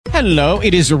Hello,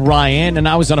 it is Ryan, and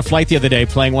I was on a flight the other day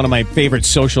playing one of my favorite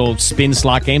social spin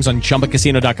slot games on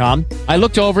ChumbaCasino.com. I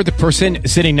looked over at the person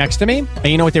sitting next to me, and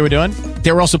you know what they were doing?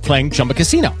 They were also playing Chumba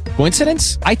Casino.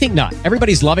 Coincidence? I think not.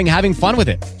 Everybody's loving having fun with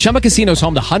it. Chumba Casino is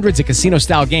home to hundreds of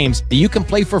casino-style games that you can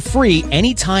play for free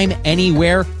anytime,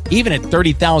 anywhere, even at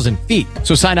 30,000 feet.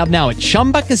 So sign up now at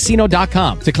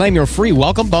ChumbaCasino.com to claim your free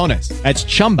welcome bonus. That's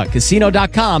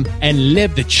ChumbaCasino.com and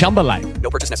live the Chumba life.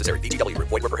 No purchase necessary. VGW.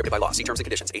 Void were prohibited by law. See terms and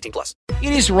conditions. 18+.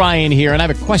 It is Ryan here, and I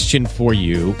have a question for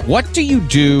you. What do you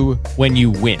do when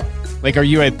you win? Like, are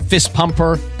you a fist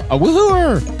pumper, a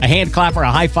woohooer, a hand clapper,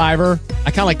 a high fiver?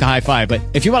 I kind of like the high five, but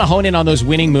if you want to hone in on those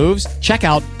winning moves, check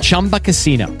out Chumba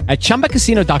Casino. At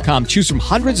ChumbaCasino.com, choose from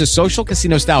hundreds of social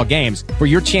casino-style games for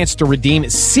your chance to redeem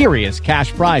serious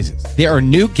cash prizes. There are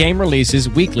new game releases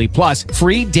weekly, plus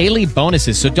free daily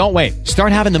bonuses, so don't wait.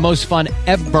 Start having the most fun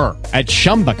ever at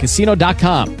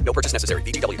ChumbaCasino.com. No purchase necessary.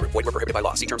 VGW. Void were prohibited by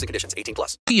law. See terms and conditions.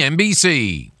 18+.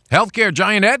 NBC. Healthcare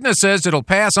giant Aetna says it'll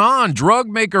pass on drug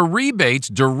maker rebates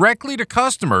directly to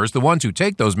customers, the ones who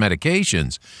take those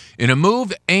medications, in a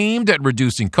move aimed at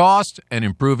reducing costs and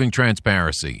improving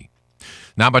transparency.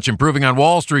 Not much improving on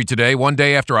Wall Street today. One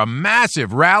day after a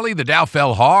massive rally, the Dow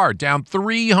fell hard, down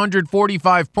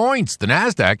 345 points. The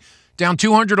Nasdaq down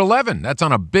 211. That's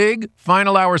on a big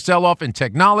final hour sell-off in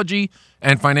technology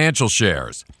and financial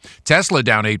shares. Tesla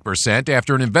down 8%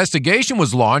 after an investigation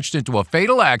was launched into a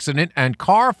fatal accident and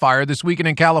car fire this weekend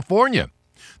in California.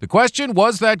 The question,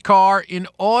 was that car in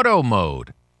auto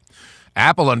mode?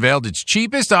 Apple unveiled its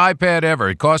cheapest iPad ever.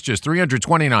 It cost just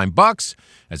 $329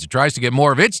 as it tries to get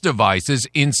more of its devices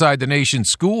inside the nation's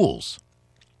schools.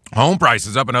 Home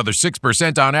prices up another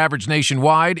 6% on average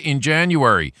nationwide in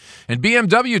January. And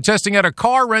BMW testing out a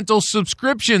car rental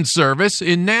subscription service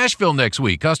in Nashville next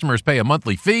week. Customers pay a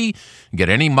monthly fee and get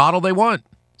any model they want.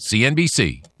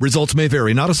 CNBC. Results may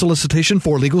vary, not a solicitation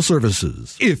for legal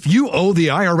services. If you owe the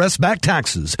IRS back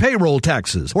taxes, payroll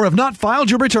taxes, or have not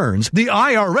filed your returns, the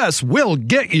IRS will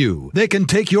get you. They can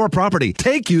take your property,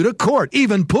 take you to court,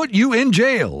 even put you in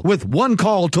jail. With one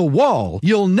call to Wall,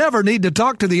 you'll never need to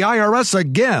talk to the IRS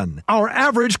again. Our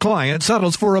average client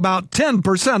settles for about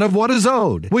 10% of what is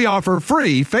owed. We offer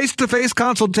free face-to-face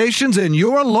consultations in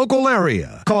your local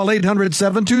area. Call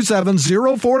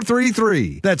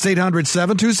 800-727-0433. That's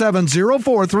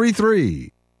 800-727-0433.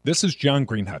 This is John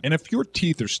Greenhut, and if your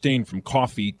teeth are stained from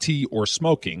coffee, tea, or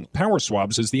smoking, Power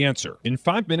Swabs is the answer. In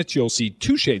 5 minutes, you'll see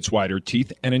 2 shades whiter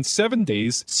teeth, and in 7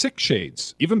 days, 6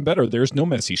 shades. Even better, there's no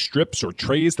messy strips or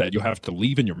trays that you'll have to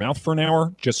leave in your mouth for an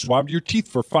hour. Just swab your teeth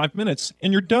for 5 minutes,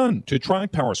 and you're done. To try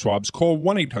Power Swabs, call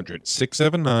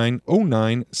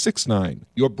 1-800-679-0969.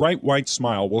 Your bright white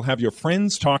smile will have your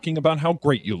friends talking about how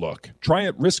great you look. Try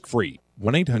it risk-free.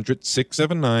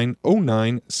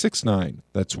 1-800-679-0969.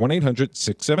 That's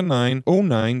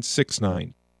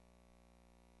 1-800-679-0969.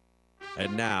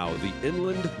 And now, the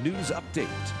Inland News Update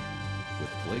with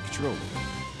Blake Trolley.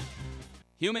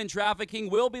 Human trafficking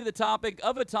will be the topic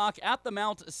of a talk at the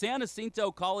Mount San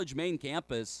Jacinto College main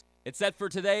campus. It's set for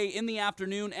today in the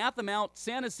afternoon at the Mount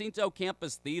San Jacinto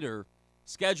Campus Theater.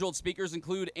 Scheduled speakers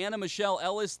include Anna Michelle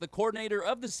Ellis, the coordinator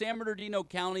of the San Bernardino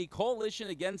County Coalition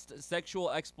Against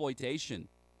Sexual Exploitation.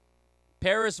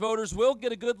 Paris voters will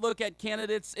get a good look at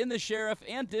candidates in the sheriff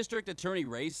and district attorney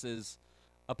races.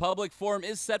 A public forum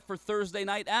is set for Thursday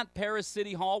night at Paris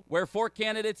City Hall, where 4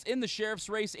 candidates in the sheriff's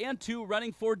race and 2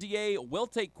 running for DA will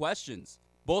take questions.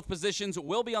 Both positions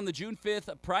will be on the June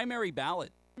 5th primary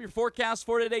ballot. Your forecast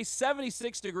for today,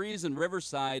 76 degrees in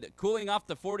Riverside, cooling off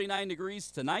to 49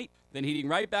 degrees tonight, then heating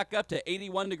right back up to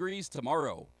 81 degrees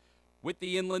tomorrow. With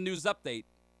the Inland News Update,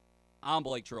 I'm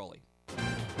Blake Trolley.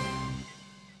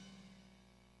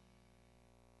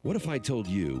 What if I told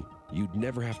you you'd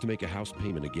never have to make a house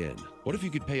payment again? What if you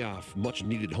could pay off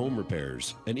much-needed home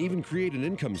repairs and even create an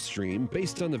income stream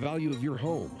based on the value of your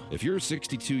home? If you're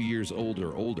 62 years old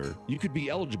or older, you could be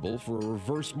eligible for a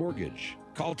reverse mortgage.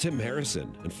 Call Tim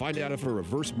Harrison and find out if a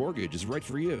reverse mortgage is right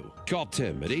for you. Call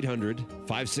Tim at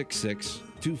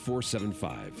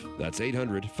 800-566-2475. That's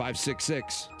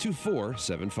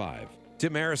 800-566-2475.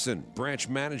 Tim Harrison, branch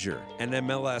manager,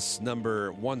 NMLS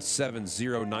number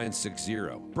 170960.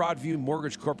 Broadview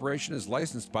Mortgage Corporation is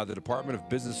licensed by the Department of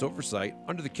Business Oversight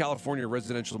under the California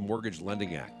Residential Mortgage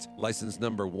Lending Act. License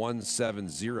number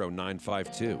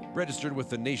 170952. Registered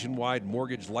with the Nationwide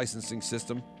Mortgage Licensing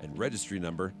System and registry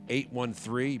number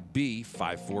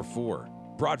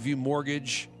 813B544. Broadview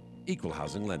Mortgage, equal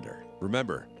housing lender.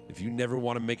 Remember, if you never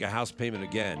want to make a house payment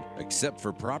again, except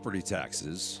for property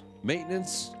taxes,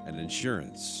 maintenance, and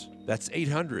insurance, that's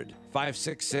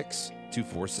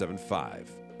 800-566-2475.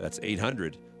 That's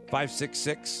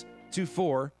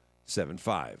 800-566-2475.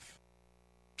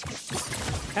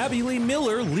 888-848-7575. Abby Lee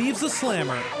Miller leaves a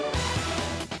slammer.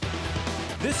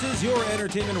 This is your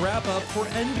entertainment wrap-up for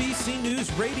NBC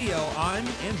News Radio. I'm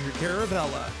Andrew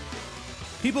Caravella.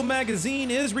 People magazine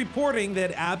is reporting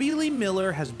that Abby Lee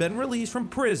Miller has been released from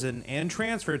prison and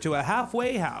transferred to a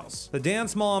halfway house. The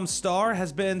Dance Mom star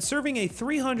has been serving a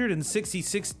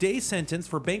 366-day sentence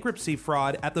for bankruptcy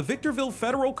fraud at the Victorville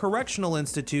Federal Correctional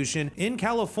Institution in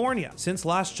California since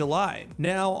last July.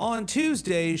 Now, on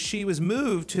Tuesday, she was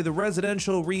moved to the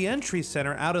Residential Reentry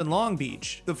Center out in Long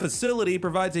Beach. The facility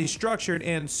provides a structured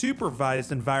and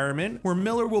supervised environment where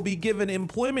Miller will be given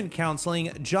employment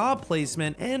counseling, job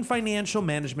placement, and financial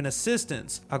management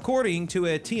assistance. According to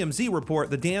a TMZ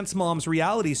report, the Dance Moms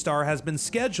reality star has been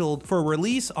scheduled for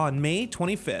release on May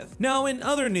 25th. Now, in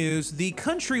other news, the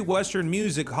Country Western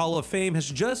Music Hall of Fame has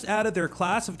just added their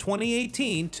class of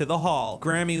 2018 to the hall.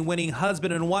 Grammy-winning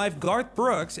husband and wife Garth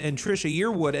Brooks and Trisha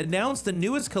Yearwood announced the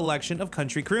newest collection of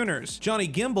country crooners. Johnny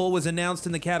Gimbel was announced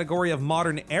in the category of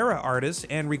modern era artist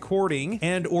and recording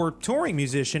and or touring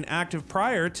musician active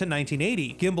prior to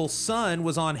 1980. Gimbel's son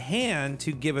was on hand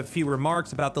to give a few remarks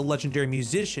about the legendary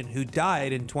musician who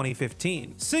died in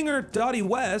 2015. Singer Dottie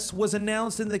West was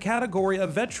announced in the category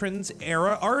of Veterans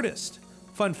Era Artist.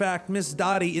 Fun fact, Miss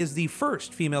Dottie is the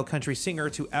first female country singer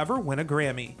to ever win a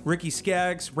Grammy. Ricky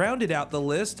Skaggs rounded out the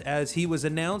list as he was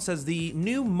announced as the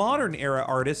new Modern Era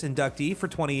Artist inductee for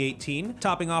 2018,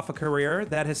 topping off a career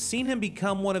that has seen him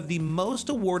become one of the most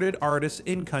awarded artists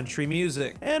in country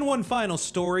music. And one final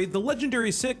story, the legendary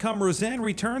sitcom Roseanne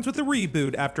returns with a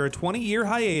reboot after a 20-year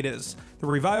hiatus. The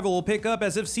revival will pick up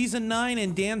as if season 9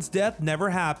 and Dan's death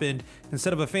never happened.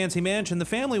 Instead of a fancy mansion, the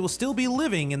family will still be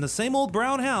living in the same old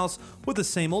brown house with the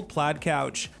same old plaid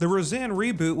couch. The Roseanne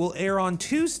reboot will air on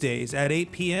Tuesdays at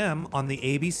 8 p.m. on the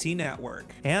ABC network.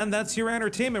 And that's your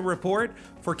entertainment report.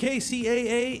 For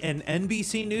KCAA and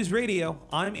NBC News Radio,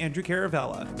 I'm Andrew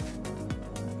Caravella.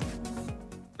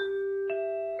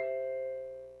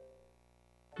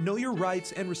 Know your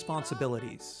rights and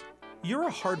responsibilities. You're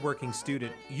a hardworking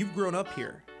student. You've grown up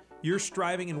here. You're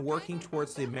striving and working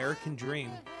towards the American dream.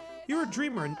 You're a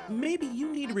dreamer and maybe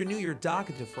you need to renew your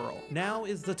DACA deferral. Now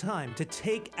is the time to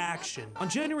take action. On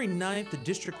January 9th, the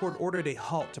district court ordered a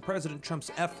halt to President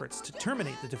Trump's efforts to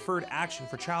terminate the deferred action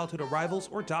for childhood arrivals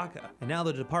or DACA. And now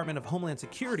the Department of Homeland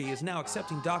Security is now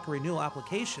accepting DACA renewal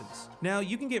applications. Now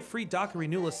you can get free DACA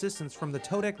renewal assistance from the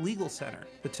Todek Legal Center.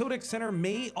 The Todek Center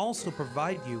may also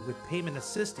provide you with payment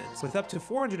assistance with up to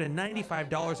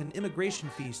 $495 in immigration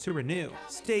fees to renew.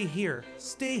 Stay here,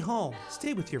 stay home,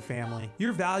 stay with your family.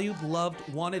 You're valued, loved,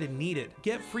 wanted, and needed.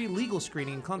 Get free legal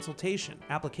screening and consultation,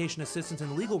 application assistance,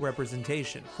 and legal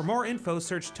representation. For more info,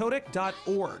 search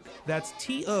todec.org. That's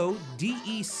TODEC.org.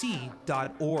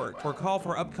 Or call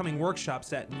for upcoming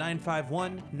workshops at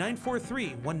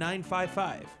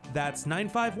 951-943-1955. That's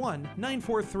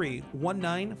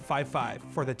 951-943-1955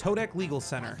 for the Todek Legal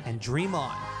Center. And dream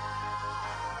on.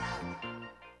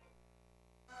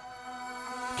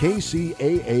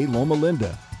 KCAA Loma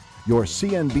Linda, your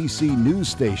CNBC news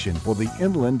station for the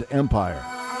Inland Empire.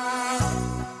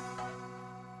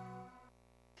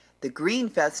 The Green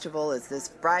Festival is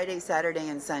this Friday, Saturday,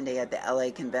 and Sunday at the LA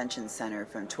Convention Center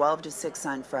from 12 to 6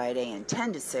 on Friday and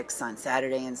 10 to 6 on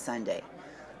Saturday and Sunday.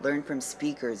 Learn from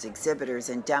speakers, exhibitors,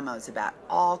 and demos about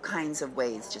all kinds of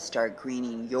ways to start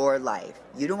greening your life.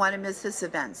 You don't want to miss this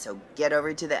event, so get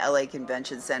over to the LA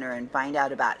Convention Center and find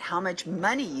out about how much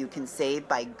money you can save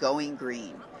by going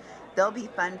green. There'll be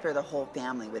fun for the whole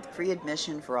family with free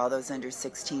admission for all those under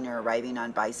 16 or arriving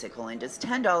on bicycle and just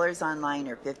 $10 online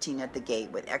or $15 at the gate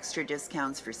with extra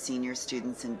discounts for senior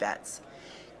students and vets.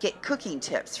 Get cooking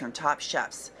tips from top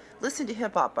chefs, listen to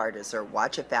hip-hop artists, or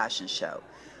watch a fashion show.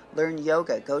 Learn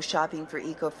yoga, go shopping for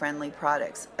eco-friendly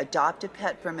products, adopt a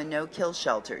pet from a no-kill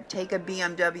shelter, take a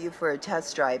BMW for a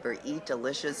test drive, or eat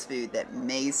delicious food that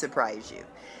may surprise you.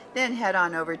 Then head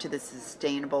on over to the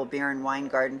Sustainable Beer and Wine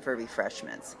Garden for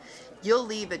refreshments. You'll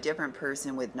leave a different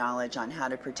person with knowledge on how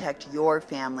to protect your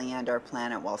family and our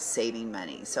planet while saving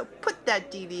money. So put that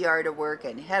DVR to work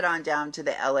and head on down to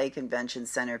the LA Convention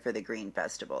Center for the Green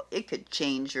Festival. It could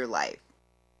change your life.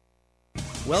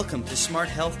 Welcome to Smart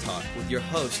Health Talk with your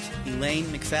host, Elaine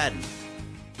McFadden.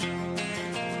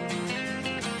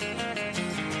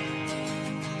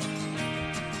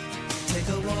 Take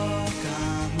a walk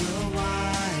on the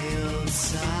wild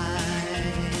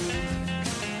side,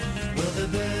 where the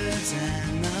birds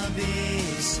and the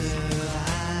bees survive.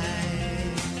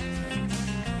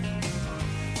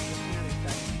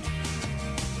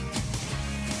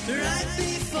 Right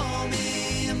before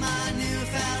me, my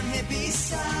newfound hippie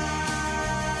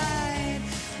side,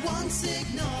 once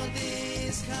ignored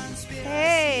these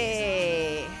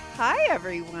Hey, hi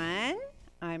everyone.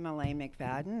 I'm Elaine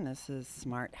McFadden. This is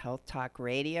Smart Health Talk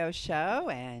Radio Show,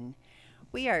 and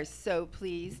we are so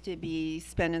pleased to be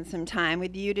spending some time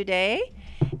with you today.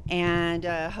 And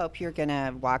hope you're going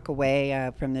to walk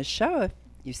away from this show if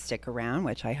you stick around,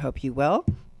 which I hope you will,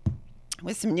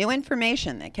 with some new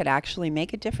information that could actually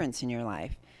make a difference in your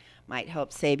life. Might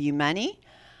help save you money,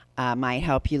 might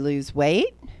help you lose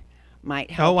weight.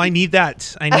 Might help. Oh, I need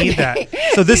that. I need that.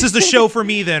 So this is the show for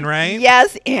me then, right?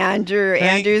 Yes, Andrew.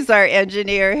 Andrew's our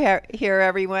engineer here,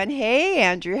 everyone. Hey,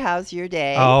 Andrew, how's your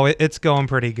day? Oh, it's going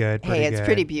pretty good. It's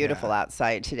pretty beautiful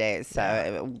outside today.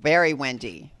 So very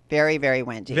windy. Very, very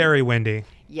windy. Very windy.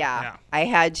 Yeah. I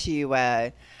had to,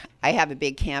 I have a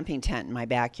big camping tent in my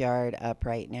backyard up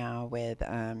right now with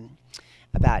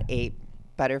about 8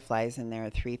 butterflies in there,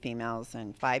 3 females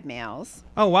and 5 males.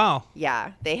 Oh, wow.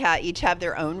 Yeah, they each have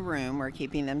their own room. We're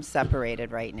keeping them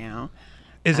separated right now.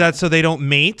 Is that so they don't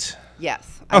mate?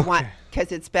 Yes. I want,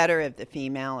 because it's better if the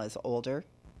female is older.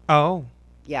 Oh.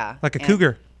 Yeah. Like a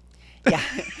cougar. Yeah.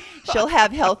 She'll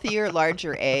have healthier,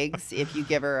 larger eggs if you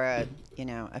give her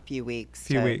a few weeks.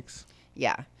 Weeks.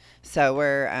 Yeah. So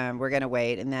we're going to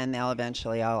wait, and then they'll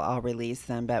eventually I'll release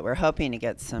them. But we're hoping to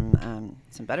get some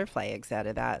butterfly eggs out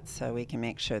of that, so we can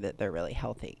make sure that they're really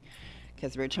healthy.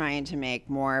 Because we're trying to make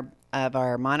more of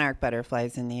our monarch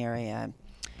butterflies in the area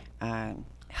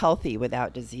healthy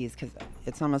without disease, because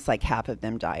it's almost like half of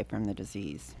them die from the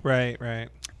disease. Right, right.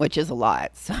 Which is a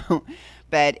lot. So,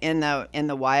 but in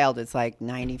the wild, it's like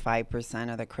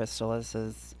 95% of the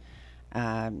chrysalises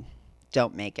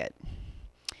don't make it.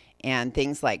 And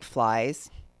things like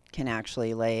flies can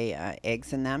actually lay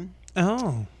eggs in them.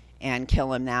 Oh. And kill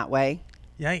them that way.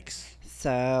 Yikes.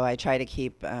 So I try to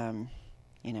keep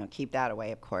that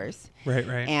away, of course. Right,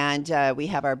 right. And we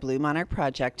have our Blue Monarch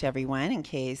Project, everyone, in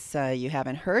case you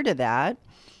haven't heard of that.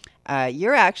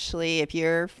 You're actually, if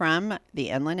you're from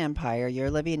the Inland Empire, you're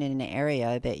living in an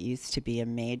area that used to be a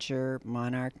major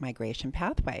monarch migration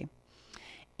pathway.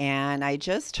 And I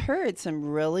just heard some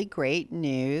really great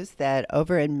news that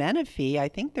over in Menifee, I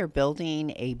think they're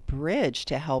building a bridge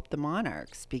to help the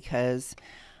monarchs, because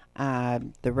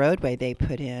the roadway they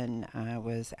put in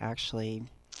was actually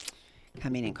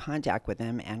coming in contact with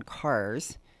them and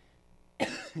cars.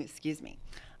 Excuse me.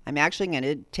 I'm actually going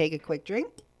to take a quick drink.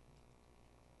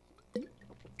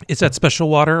 Is that special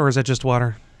water or is that just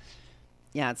water?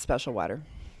 Yeah, it's special water.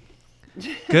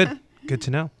 Good. Good to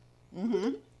know.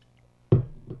 Mm-hmm.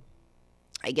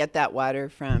 I get that water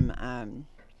from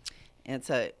it's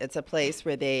a place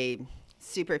where they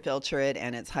super filter it,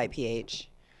 and it's high pH.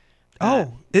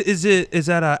 Is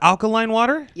that alkaline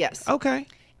water? Yes. Okay.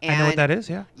 And I know what that is.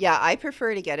 Yeah. Yeah, I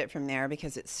prefer to get it from there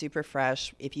because it's super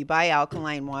fresh. If you buy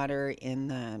alkaline water in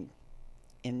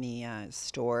the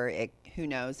store, who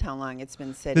knows how long it's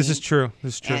been sitting. This is true.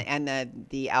 And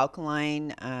the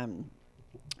alkaline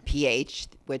pH,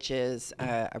 which is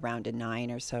around a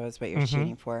 9 or so, is what you're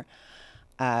shooting for.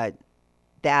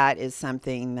 That is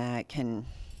something that can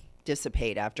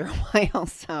dissipate after a while.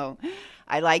 So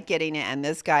I like getting it. And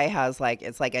this guy has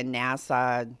it's like a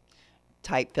NASA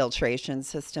type filtration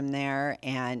system there.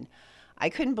 And I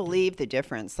couldn't believe the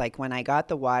difference. Like when I got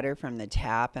the water from the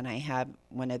tap, and I have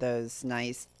one of those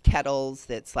nice kettles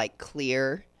that's like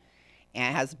clear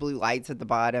and it has blue lights at the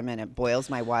bottom, and it boils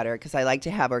my water because I like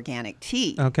to have organic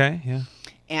tea. Okay. Yeah.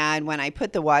 And when I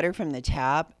put the water from the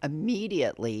tap,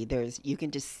 immediately you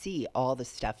can just see all the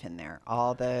stuff in there,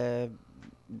 all the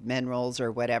minerals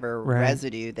or whatever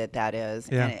residue that is.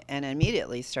 Yeah. And it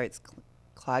immediately starts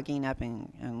clogging up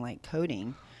and like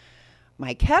coating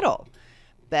my kettle.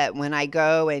 But when I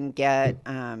go and get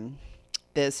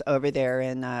this over there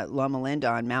in Loma Linda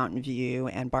on Mountain View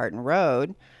and Barton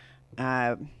Road,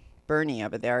 Bernie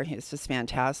over there, he's just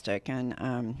fantastic.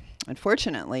 And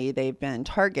unfortunately, they've been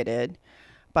targeted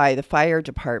by the fire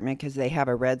department because they have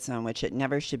a red zone, which it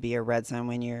never should be a red zone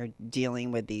when you're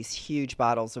dealing with these huge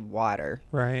bottles of water.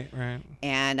 Right, right.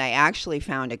 And I actually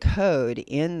found a code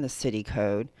in the city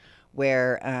code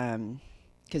where,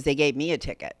 because they gave me a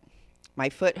ticket. My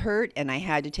foot hurt, and I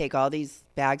had to take all these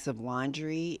bags of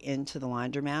laundry into the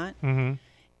laundromat. Mm-hmm.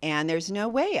 And there's no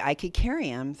way I could carry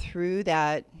them through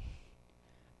that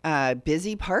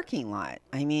busy parking lot.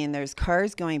 I mean, there's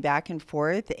cars going back and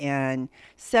forth, and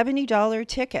 $70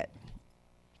 ticket.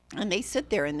 And they sit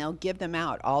there and they'll give them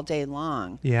out all day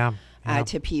long. Yeah.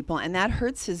 To people. And that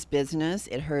hurts his business.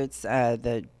 It hurts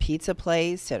the pizza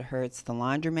place. It hurts the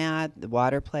laundromat, the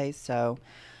water place. So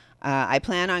I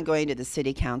plan on going to the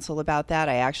city council about that.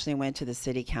 I actually went to the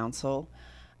city council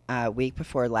week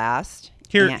before last.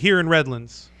 Here in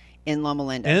Redlands. In Loma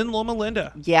Linda. In Loma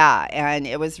Linda. Yeah, and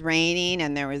it was raining,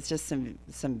 and there was just some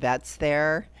vets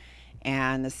there,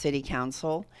 and the city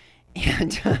council.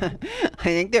 And I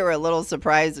think they were a little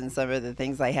surprised in some of the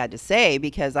things I had to say,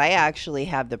 because I actually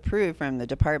have the proof from the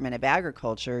Department of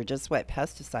Agriculture just what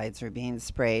pesticides are being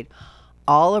sprayed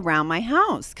all around my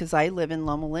house, because I live in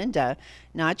Loma Linda.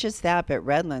 Not just that, but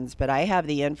Redlands. But I have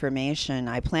the information.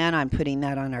 I plan on putting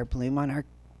that on our Bloom on our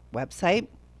website.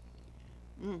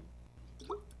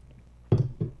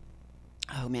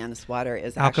 Oh man, this water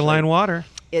is alkaline water.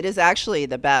 It is actually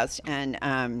the best. And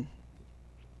I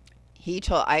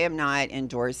am not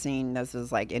endorsing this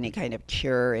as like any kind of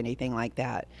cure or anything like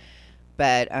that.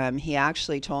 But he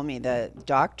actually told me that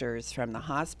doctors from the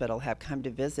hospital have come to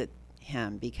visit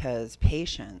him because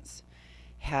patients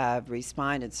have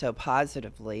responded so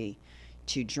positively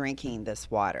to drinking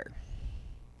this water.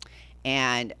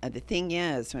 And the thing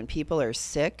is, when people are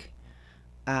sick,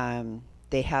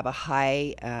 they have a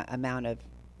high amount of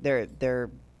their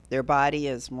body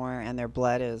is more, and their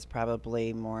blood is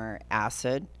probably more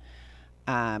acid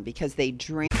because they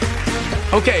drink.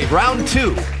 Okay, round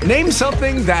 2. Name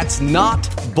something that's not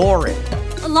boring.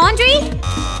 A laundry?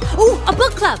 Ooh, a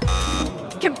book club.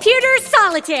 Computer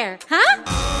solitaire, huh?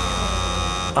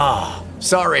 Ah,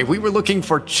 sorry, we were looking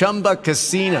for Chumba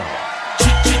Casino.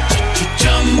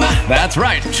 That's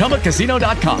right,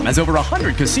 ChumbaCasino.com has over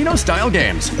 100 casino-style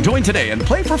games. Join today and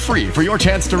play for free for your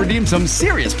chance to redeem some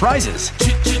serious prizes.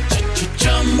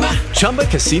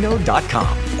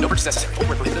 ChumbaCasino.com. No purchase necessary. Void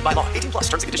where prohibited by law. 18 plus.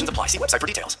 Terms and conditions apply. See website for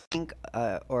details. Drink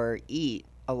or eat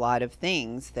a lot of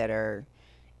things that are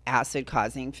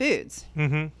acid-causing foods.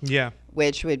 Mm-hmm. Yeah.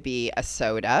 Which would be a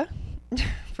soda,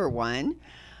 for one,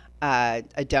 a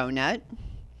donut,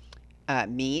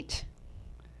 meat,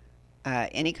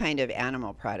 any kind of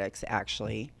animal products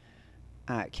actually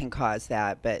can cause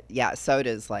that. But yeah,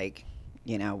 soda's like,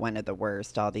 one of the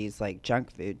worst, all these like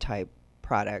junk food type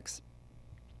products.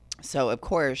 So of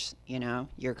course,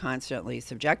 you're constantly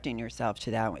subjecting yourself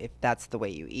to that if that's the way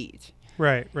you eat.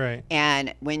 Right, right.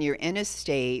 And when you're in a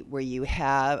state where you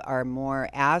are more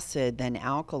acid than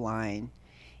alkaline,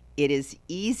 it is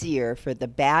easier for the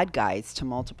bad guys to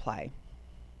multiply.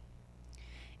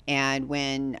 And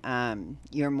when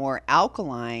you're more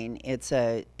alkaline, it's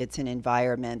an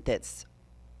environment that's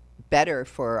better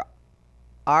for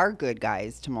our good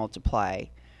guys to multiply,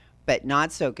 but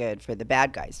not so good for the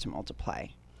bad guys to multiply.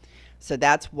 So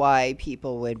that's why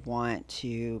people would want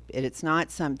to. It's not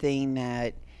something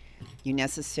that you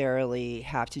necessarily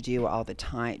have to do all the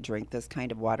time, drink this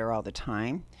kind of water all the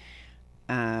time.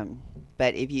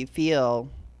 But if you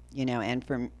feel,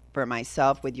 and for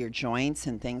myself with your joints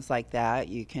and things like that,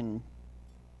 you can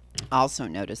also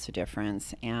notice a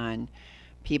difference. And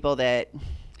people that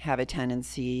have a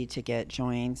tendency to get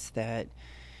joints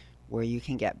where you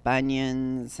can get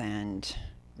bunions and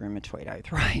rheumatoid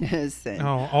arthritis and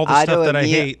all the stuff that I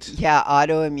hate. Yeah,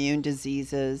 autoimmune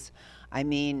diseases. I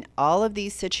mean, all of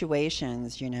these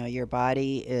situations, your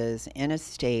body is in a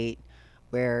state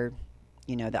where,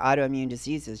 the autoimmune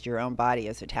diseases, your own body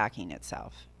is attacking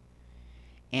itself.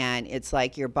 And it's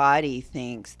like your body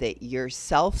thinks that your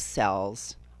self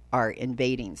cells are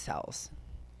invading cells.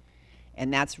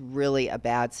 And that's really a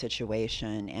bad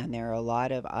situation. And there are a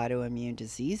lot of autoimmune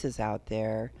diseases out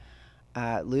there.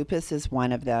 Lupus is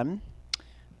one of them.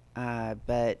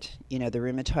 But, the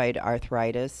rheumatoid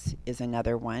arthritis is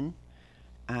another one.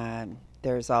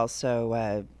 There's also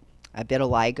a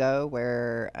vitiligo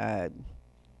where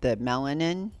the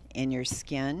melanin in your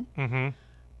skin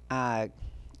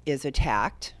is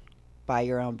attacked by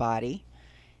your own body.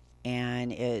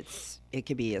 And it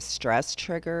could be a stress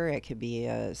trigger. It could be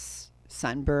a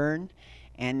sunburn.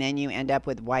 And then you end up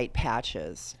with white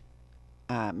patches.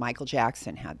 Michael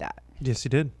Jackson had that. Yes, he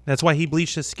did. That's why he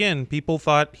bleached his skin. People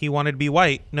thought he wanted to be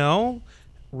white. No,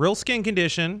 real skin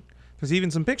condition. There's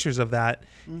even some pictures of that.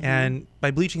 Mm-hmm. And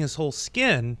by bleaching his whole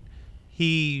skin,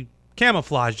 he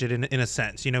camouflaged it in a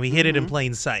sense. He hid it in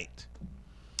plain sight.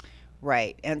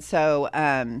 Right. And so,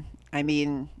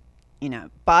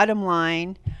 bottom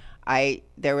line,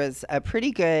 there was a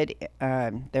pretty good,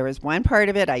 there was one part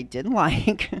of it I didn't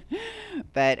like,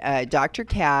 but Dr.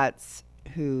 Katz,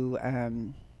 who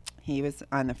he was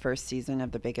on the first season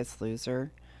of The Biggest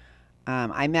Loser.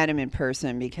 I met him in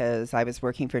person because I was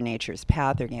working for Nature's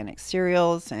Path Organic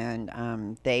Cereals,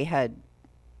 and they had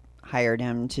hired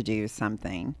him to do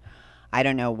something. I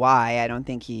don't know why. I don't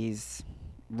think he's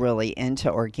really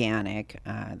into organic.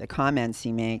 The comments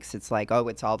he makes, it's like, oh,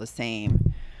 it's all the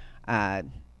same.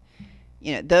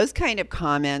 Those kind of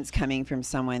comments coming from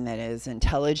someone that is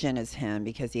intelligent as him,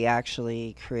 because he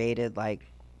actually created like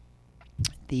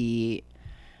the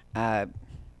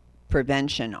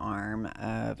prevention arm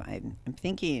of, I'm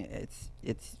thinking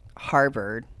it's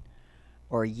Harvard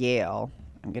or Yale.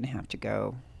 I'm going to have to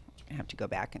go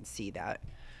back and see that,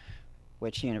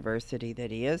 which university that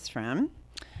he is from.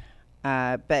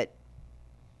 But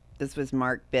this was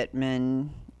Mark Bittman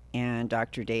and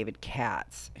Dr. David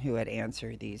Katz who had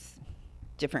answered these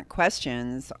different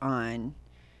questions on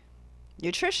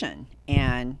nutrition.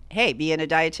 And hey, being a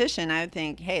dietitian, I would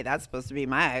think, hey, that's supposed to be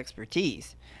my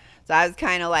expertise. So I was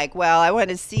kind of like, well, I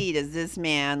want to see, does this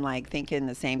man like thinking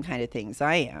the same kind of things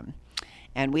I am?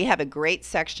 And we have a great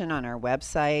section on our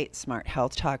website,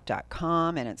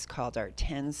 smarthealthtalk.com, and it's called our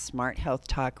 10 Smart Health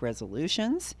Talk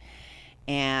Resolutions.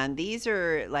 And these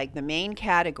are like the main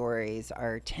categories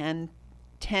are 10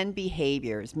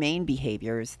 behaviors, main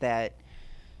behaviors that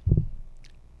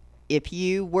if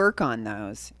you work on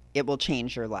those, it will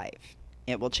change your life.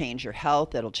 It will change your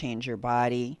health. It'll change your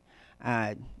body,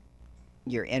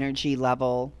 your energy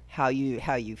level, how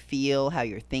you feel, how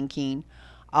you're thinking.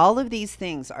 All of these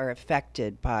things are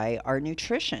affected by our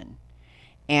nutrition.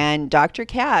 And Dr.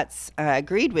 Katz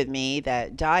agreed with me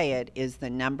that diet is the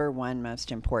number one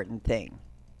most important thing.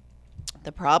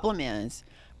 The problem is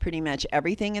pretty much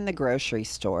everything in the grocery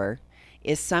store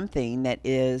is something that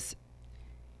is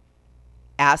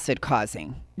acid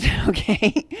causing,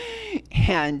 okay?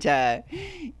 And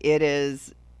it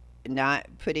is not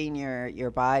putting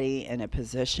your body in a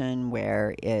position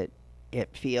where it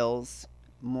feels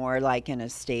more like in a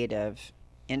state of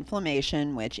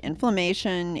inflammation, which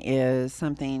inflammation is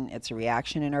something, it's a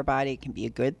reaction in our body. It can be a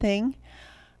good thing.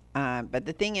 But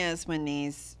the thing is, when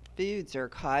these foods are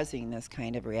causing this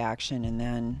kind of reaction and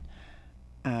then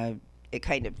it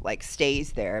kind of like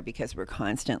stays there because we're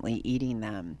constantly eating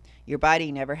them, your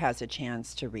body never has a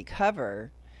chance to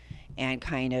recover and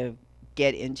kind of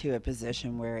get into a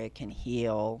position where it can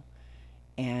heal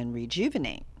and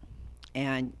rejuvenate.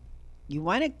 And you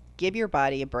want to give your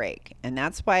body a break. And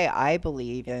that's why I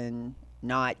believe in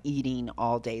not eating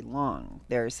all day long.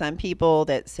 There are some people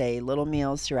that say little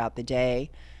meals throughout the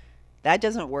day. That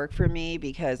doesn't work for me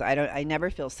because I never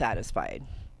feel satisfied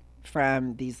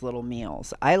from these little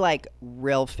meals. I like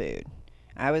real food.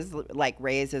 I was like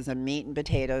raised as a meat and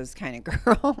potatoes kind of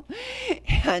girl.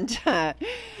 And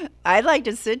I'd like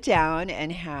to sit down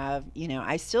and have,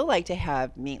 I still like to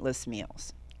have meatless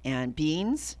meals. And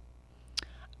beans,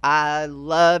 I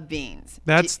love beans.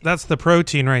 That's the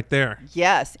protein right there.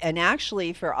 Yes, and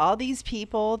actually for all these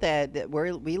people that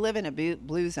we live in a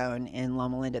blue zone in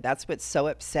Loma Linda, that's what's so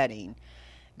upsetting,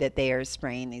 that they are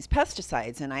spraying these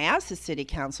pesticides. And I asked the city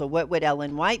council, what would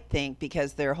Ellen White think,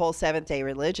 because their whole Seventh-day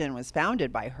religion was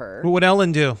founded by her. What would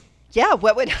Ellen do? Yeah,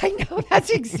 what would I know? That's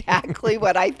exactly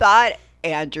what I thought,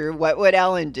 Andrew. What would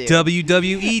Ellen do?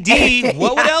 WWED.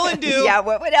 What would Ellen do? Yeah,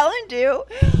 what would Ellen do?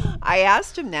 I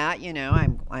asked him that,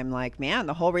 I'm like, man,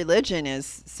 the whole religion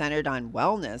is centered on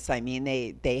wellness. I mean,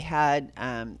 they had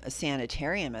a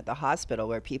sanitarium at the hospital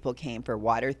where people came for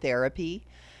water therapy,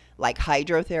 like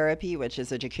hydrotherapy, which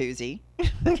is a jacuzzi,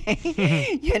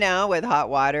 okay? With hot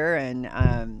water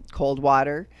and cold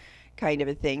water kind of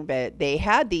a thing. But they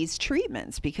had these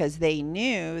treatments because they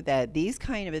knew that these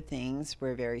kind of things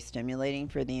were very stimulating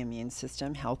for the immune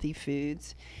system, healthy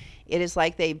foods. It is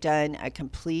like they've done a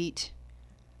complete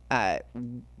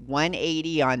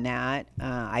 180 on that.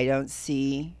 I don't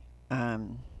see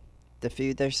the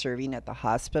food they're serving at the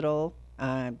hospital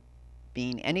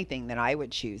being anything that I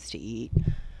would choose to eat.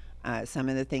 Some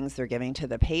of the things they're giving to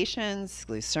the patients,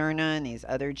 Glucerna and these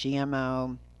other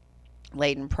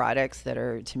GMO-laden products that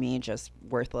are, to me, just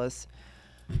worthless,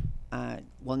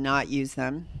 will not use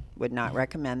them, would not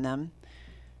recommend them.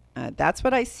 That's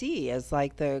what I see as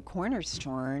like the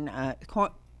cornerstone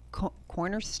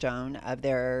of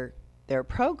their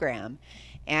program.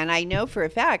 And I know for a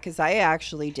fact, because I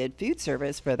actually did food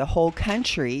service for the whole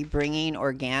country, bringing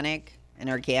an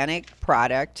organic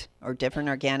product or different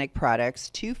organic products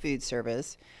to food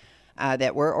service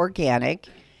that were organic.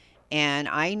 And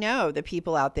I know the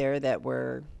people out there that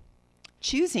were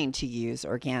choosing to use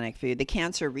organic food. The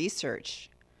Cancer Research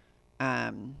of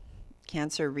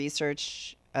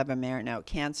America,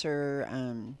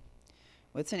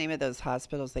 what's the name of those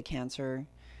hospitals? The Cancer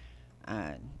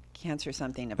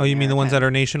something. Oh, you mean the ones that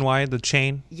are nationwide, the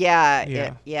chain?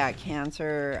 Yeah.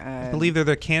 Cancer. I believe they're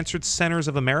the Cancer Centers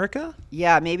of America?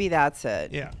 Yeah, maybe that's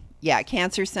it. Yeah,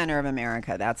 Cancer Center of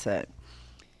America, that's it.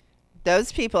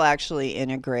 Those people actually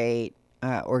integrate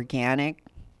organic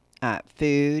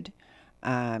food.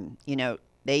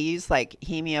 They use like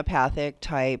homeopathic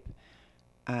type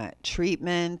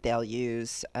treatment. They'll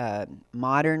use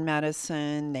modern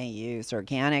medicine. They use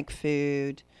organic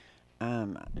food.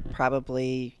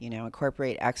 Probably,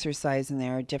 incorporate exercise in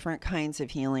there, different kinds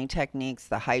of healing techniques,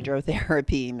 the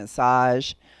hydrotherapy,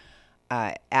 massage,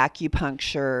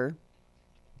 acupuncture,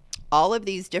 all of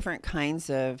these different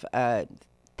kinds of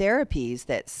therapies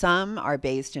that some are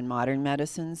based in modern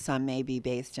medicine, some may be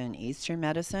based in Eastern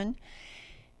medicine.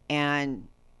 And,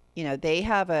 they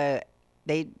have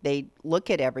they look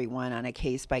at everyone on a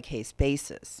case-by-case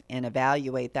basis and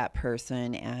evaluate that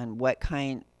person and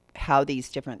how these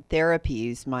different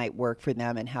therapies might work for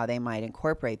them and how they might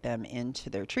incorporate them into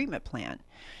their treatment plan.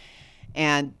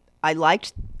 And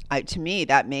to me,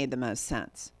 that made the most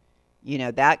sense.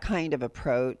 That kind of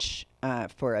approach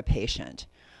for a patient.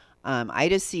 I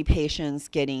just see patients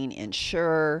getting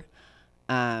Ensure,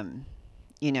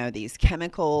 these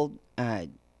chemical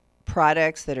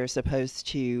products that are supposed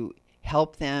to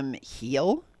help them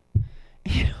heal.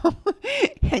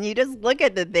 And you just look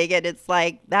at the thing and it's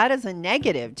like, that is a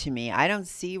negative to me. I don't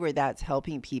see where that's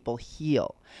helping people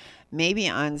heal. Maybe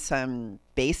on some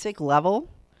basic level,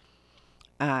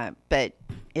 but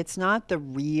it's not the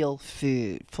real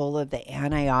food full of the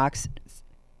antioxidants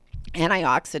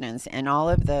and all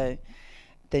of the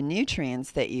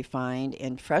nutrients that you find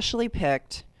in freshly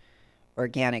picked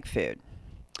organic food.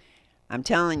 I'm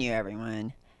telling you,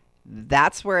 everyone,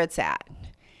 that's where it's at.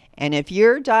 And if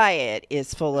your diet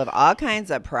is full of all kinds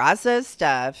of processed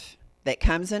stuff that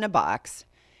comes in a box,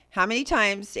 how many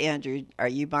times, Andrew, are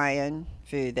you buying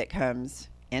food that comes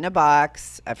in a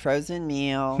box, a frozen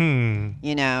meal?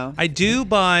 I do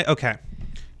buy, okay.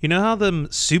 You know how the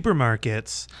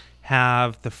supermarkets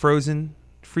have the frozen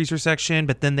freezer section,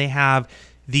 but then they have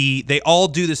they all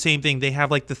do the same thing. They have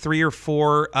like the 3 or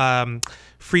 4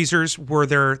 freezers where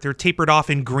they're tapered off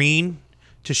in green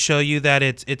to show you that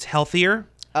it's healthier.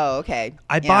 Oh, okay.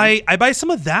 I buy some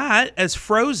of that as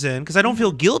frozen because I don't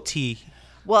feel guilty.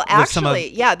 Well, actually,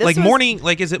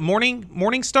 is it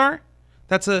Morningstar?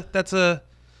 That's a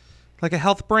like a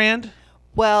health brand.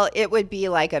 Well, it would be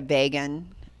like a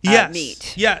vegan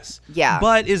meat. Yes. Yeah.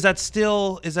 But is that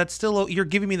still? You're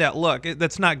giving me that look.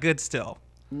 That's not good still.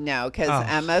 No,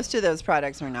 because most of those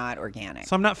products are not organic.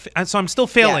 So I'm not. So I'm still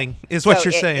failing. Is what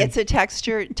you're saying? It's a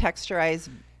texturized.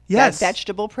 Yes.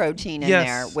 Vegetable protein in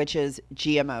there, which is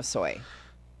GMO soy.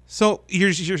 So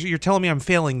you're telling me I'm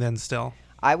failing then still?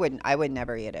 I would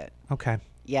never eat it. Okay.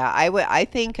 Yeah, I would. I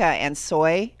think and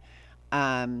soy.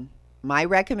 My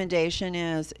recommendation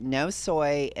is no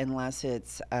soy unless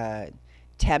it's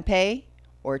tempeh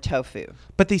or tofu.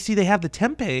 But they have the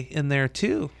tempeh in there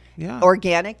too. Yeah.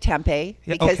 Organic tempeh,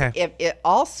 because okay.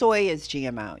 all soy is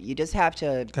GMO. You just have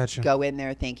to Gotcha. go in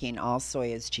there thinking all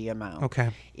soy is GMO. Okay.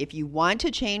 If you want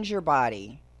to change your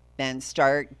body, then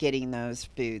start getting those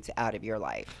foods out of your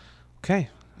life. Okay.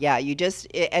 Yeah,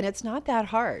 and it's not that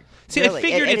hard. See, really. I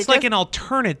figured it's like an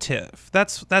alternative.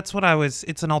 That's what I was.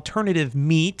 It's an alternative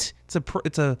meat. It's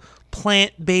a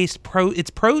plant-based it's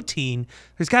protein.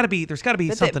 There's got to be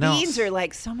something else. The beans are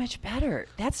like so much better.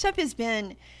 That stuff has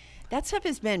been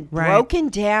broken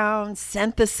down,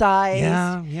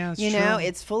 synthesized. Yeah, it's true.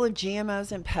 It's full of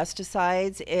GMOs and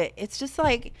pesticides. It's just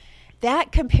like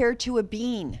that compared to a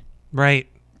bean. Right.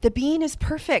 The bean is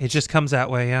perfect. It just comes that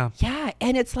way, yeah. Yeah,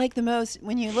 and it's like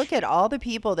when you look at all the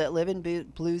people that live in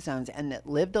blue zones and that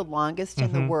live the longest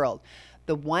in the world,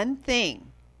 the one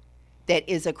thing that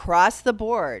is across the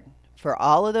board for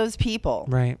all of those people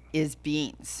is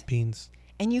beans. Beans.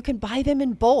 And you can buy them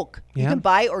in bulk. Yeah. You can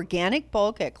buy organic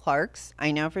bulk at Clark's.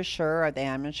 I know for sure.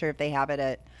 I'm not sure if they have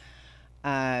it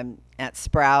at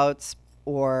Sprouts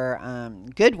or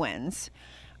Goodwin's,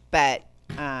 but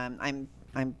I'm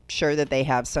sure that they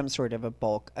have some sort of a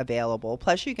bulk available.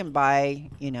 Plus, you can buy.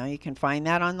 You can find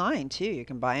that online too. You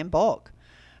can buy in bulk.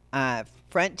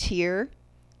 Frontier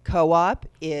Co-op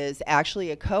is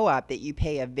actually a co-op that you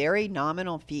pay a very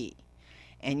nominal fee.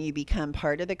 And you become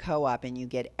part of the co-op and you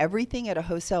get everything at a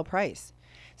wholesale price.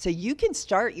 So you can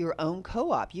start your own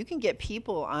co-op. You can get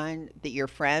people your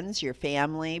friends, your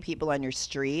family, people on your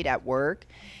street, at work.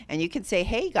 And you can say,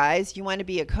 hey guys, you want to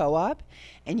be a co-op?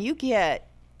 And you get,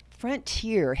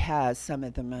 Frontier has some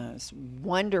of the most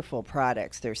wonderful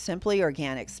products. They're simply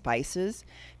organic spices.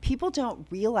 People don't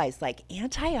realize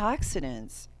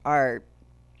antioxidants are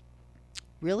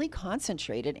really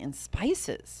concentrated in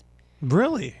spices.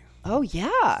 Really? Oh,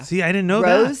 yeah. See, I didn't know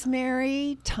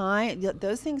Rosemary, thyme,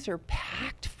 those things are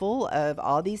packed full of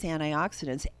all these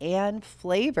antioxidants and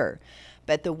flavor.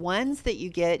 But the ones that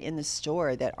you get in the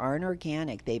store that aren't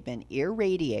organic, they've been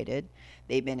irradiated.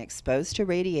 They've been exposed to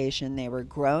radiation. They were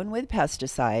grown with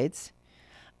pesticides.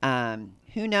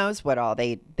 Who knows what all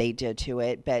they did to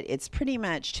it, but it's pretty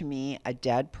much, to me, a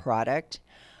dead product.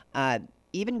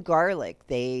 even garlic,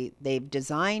 they've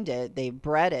designed it, they've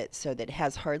bred it so that it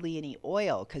has hardly any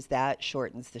oil because that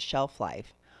shortens the shelf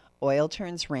life. Oil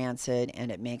turns rancid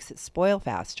and it makes it spoil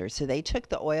faster. So they took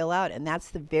the oil out, and that's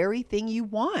the very thing you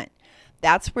want.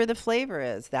 That's where the flavor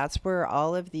is. That's where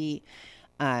all of the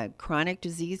chronic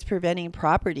disease preventing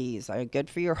properties are good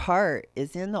for your heart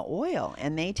is in the oil,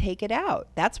 and they take it out.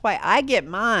 That's why I get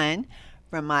mine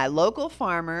from my local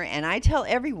farmer, and I tell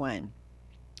everyone,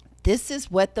 this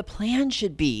is what the plan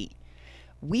should be.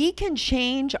 We can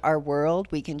change our world.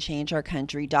 We can change our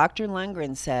country. Dr.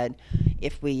 Lundgren said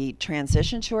if we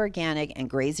transition to organic and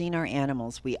grazing our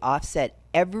animals, we offset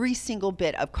every single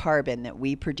bit of carbon that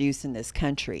we produce in this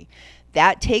country.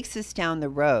 That takes us down the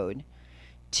road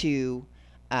to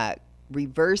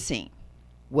reversing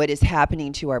what is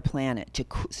happening to our planet, to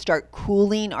start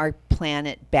cooling our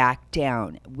planet back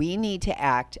down. We need to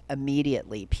act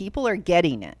immediately. People are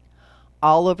getting it.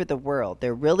 All over the world.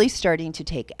 They're really starting to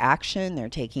take action. They're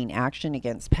taking action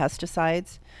against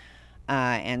pesticides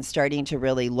and starting to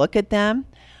really look at them.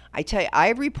 I tell you, I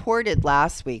reported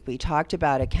last week, we talked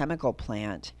about a chemical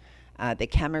plant, the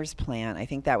Chemours plant. I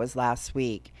think that was last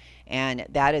week. And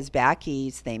that is back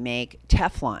east. They make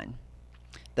Teflon,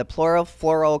 the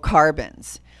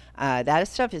chlorofluorocarbons. That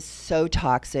stuff is so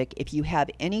toxic. If you have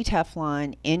any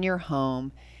Teflon in your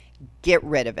home, get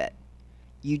rid of it.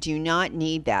 You do not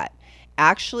need that.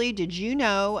 Actually, did you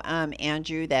know,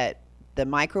 Andrew, that the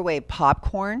microwave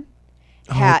popcorn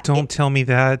don't tell me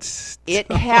that.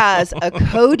 It has a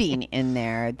coating in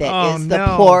there that is the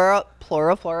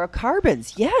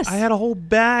chlorofluorocarbons. Yes. I had a whole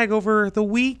bag over the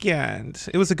weekend.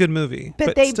 It was a good movie.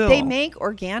 But they make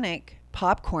organic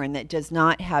popcorn that does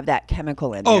not have that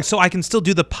chemical in there. Oh, so I can still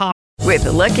do the pop. With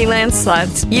the Lucky Land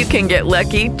Slots, you can get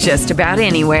lucky just about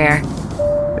anywhere.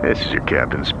 This is your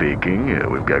captain speaking.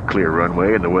 We've got clear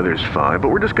runway and the weather's fine, but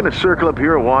we're just going to circle up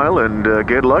here a while and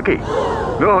get lucky.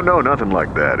 No, nothing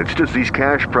like that. It's just these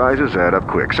cash prizes add up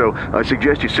quick. So I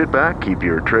suggest you sit back, keep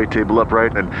your tray table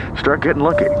upright, and start getting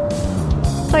lucky.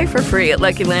 Play for free at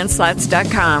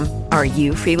LuckyLandSlots.com. Are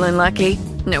you feeling lucky?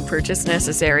 No purchase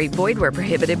necessary. Void where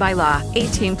prohibited by law.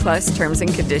 18+ terms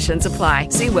and conditions apply.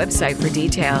 See website for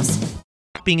details.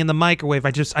 Being in the microwave,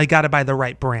 I got to buy the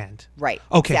right brand. Right.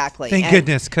 Okay. Exactly. Thank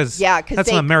goodness, because that's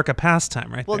an America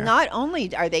pastime right there. Well, not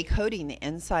only are they coating the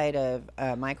inside of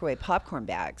microwave popcorn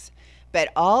bags, but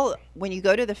when you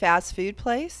go to the fast food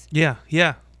place, yeah,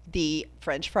 the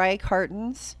French fry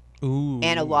cartons, ooh,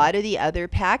 and a lot of the other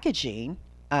packaging,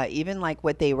 even like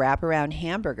what they wrap around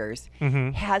hamburgers,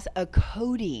 has a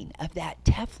coating of that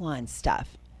Teflon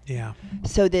stuff. Yeah.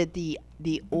 So that the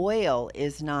oil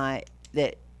is not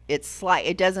that.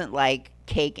 It doesn't like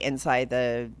cake inside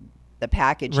the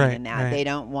packaging and that. Right. They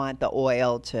don't want the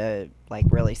oil to like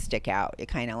really stick out. It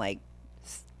kind of like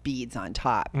beads on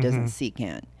top, doesn't seek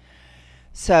in.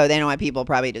 So they don't want people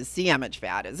probably to see how much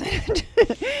fat is in it.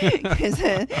 Because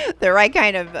the right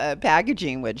kind of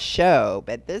packaging would show.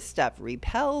 But this stuff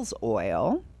repels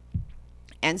oil.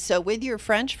 And so with your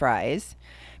French fries,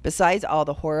 besides all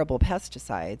the horrible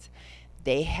pesticides,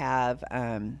 they have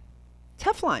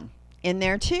Teflon in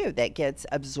there too that gets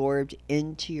absorbed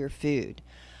into your food.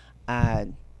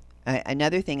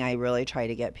 Another thing I really try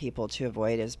to get people to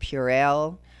avoid is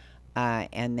Purell,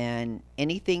 and then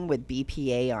anything with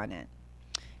BPA on it.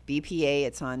 BPA,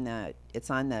 it's on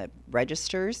the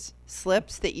registers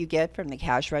slips that you get from the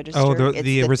cash register. Oh,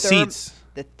 the receipts.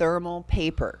 The thermal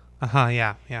paper.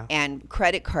 Yeah. And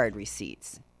credit card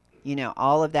receipts.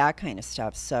 All of that kind of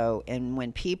stuff. So, and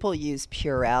when people use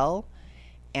Purell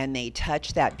and they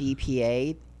touch that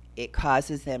BPA, it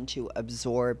causes them to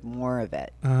absorb more of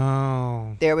it.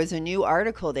 Oh. There was a new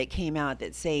article that came out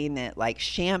that's saying that like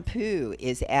shampoo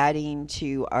is adding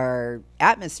to our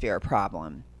atmosphere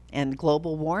problem and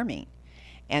global warming.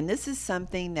 And this is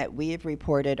something that we have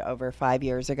reported over 5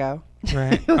 years ago.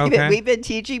 Right. Okay. We've been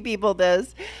teaching people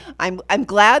this. I'm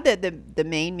glad that the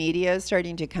main media is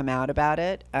starting to come out about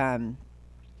it and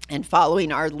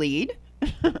following our lead.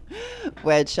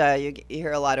 Which you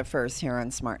hear a lot of first here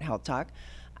on Smart Health Talk.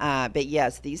 But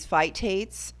yes, these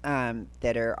phytates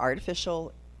that are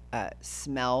artificial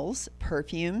smells,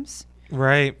 perfumes,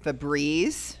 right?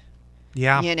 Febreze,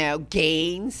 yeah,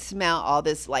 Gain, smell, all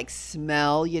this like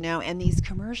smell, and these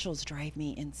commercials drive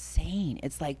me insane.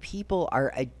 It's like people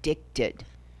are addicted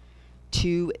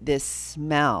to this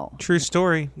smell. True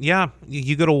story. Yeah,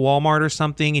 you go to Walmart or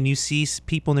something and you see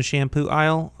people in the shampoo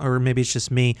aisle, or maybe it's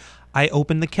just me. I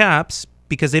open the caps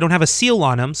because they don't have a seal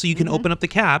on them, so you can open up the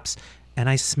caps, and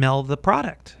I smell the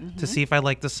product to see if I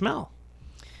like the smell.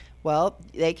 Well,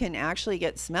 they can actually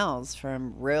get smells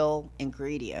from real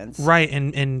ingredients. Right,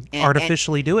 and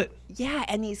artificially do it. Yeah,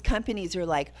 and these companies are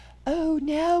like, oh,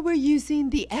 now we're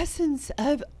using the essence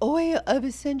of oil, of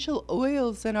essential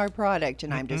oils in our product.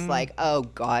 And I'm just like, oh,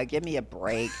 God, give me a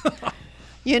break.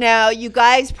 You know, you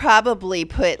guys probably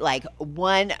put like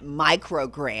 1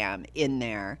 microgram in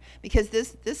there, because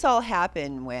this all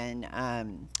happened when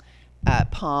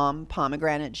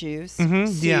pomegranate juice,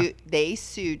 they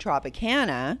sued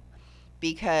Tropicana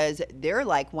because they're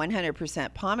like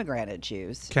 100% pomegranate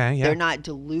juice. Okay, yeah. They're not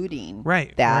diluting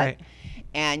that. Right.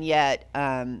 And yet,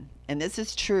 and this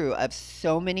is true of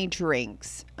so many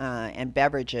drinks and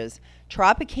beverages,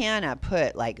 Tropicana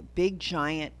put like big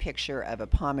giant picture of a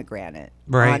pomegranate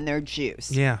on their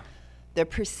juice. Yeah. The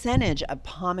percentage of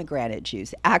pomegranate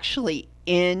juice actually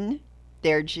in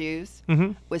their juice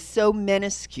was so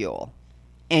minuscule.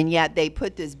 And yet they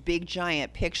put this big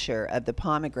giant picture of the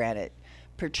pomegranate,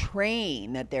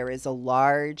 portraying that there is a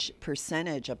large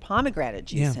percentage of pomegranate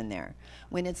juice in there,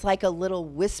 when it's like a little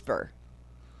whisper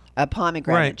of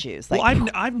pomegranate juice. Like, well,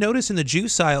 I've noticed in the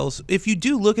juice aisles, if you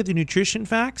do look at the nutrition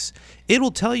facts,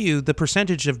 it'll tell you the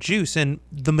percentage of juice, and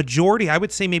the majority, I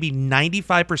would say maybe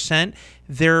 95%,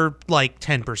 they're like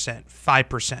 10%,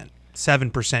 5%,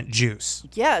 7% juice.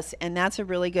 Yes, and that's a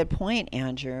really good point,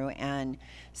 Andrew. And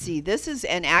see, this is,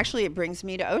 and actually it brings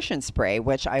me to Ocean Spray,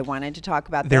 which I wanted to talk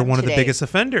about. They're one today. of the biggest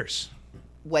offenders.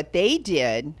 What they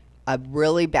did, a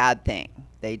really bad thing.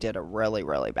 They did a really,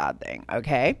 really bad thing,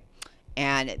 okay?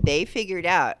 And they figured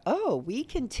out, oh, we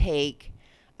can take,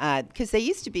 because they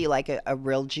used to be like a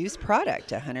real juice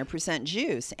product, 100%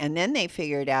 juice. And then they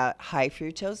figured out high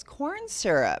fructose corn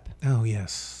syrup. Oh,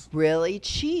 yes. Really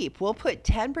cheap. We'll put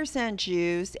 10%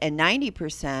 juice and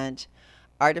 90%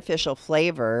 artificial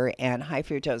flavor and high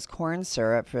fructose corn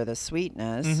syrup for the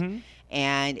sweetness.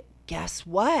 And guess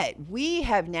what? We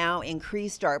have now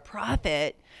increased our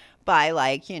profit by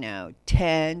like,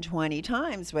 10, 20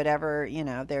 times whatever,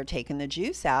 they're taking the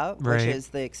juice out, which is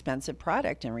the expensive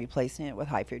product, and replacing it with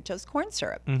high fructose corn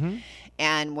syrup.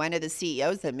 And one of the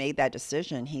CEOs that made that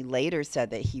decision, he later said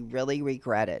that he really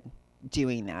regretted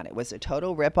doing that. It was a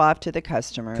total ripoff to the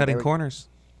customer. Cutting corners.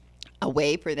 A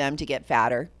way for them to get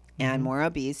fatter and more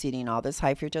obese. Eating all this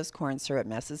high fructose corn syrup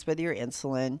messes with your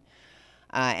insulin.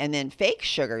 And then fake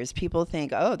sugars. People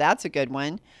think, oh, that's a good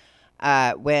one.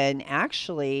 When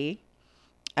actually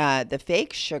the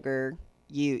fake sugar,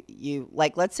 you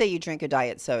like, let's say you drink a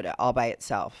diet soda all by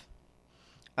itself.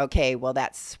 Okay, well,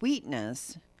 that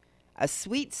sweetness, a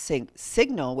sweet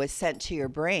signal was sent to your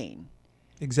brain.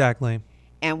 Exactly.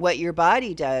 And what your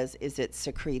body does is it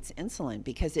secretes insulin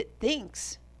because it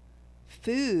thinks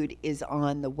food is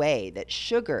on the way, that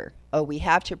sugar, we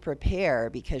have to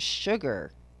prepare because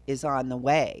sugar is on the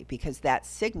way, because that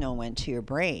signal went to your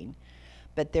brain.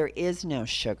 But there is no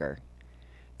sugar.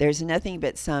 There's nothing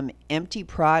but some empty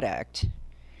product.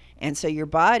 And so your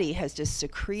body has just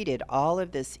secreted all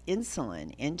of this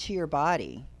insulin into your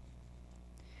body.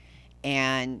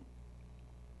 And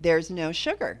there's no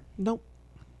sugar. Nope.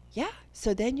 Yeah.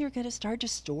 So then you're going to start to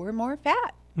store more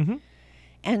fat.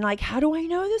 And like, how do I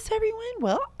know this, everyone?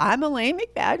 Well, I'm Elaine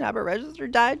McFadden. I'm a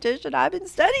registered dietitian. I've been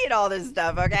studying all this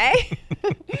stuff, okay?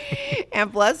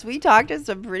 And plus, we talk to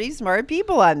some pretty smart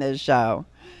people on this show.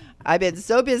 I've been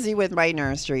so busy with my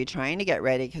nursery trying to get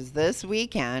ready, because this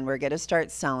weekend we're going to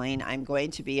start selling. I'm going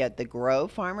to be at the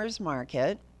Grove Farmers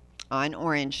Market on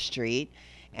Orange Street.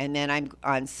 And then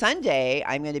on Sunday,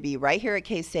 I'm going to be right here at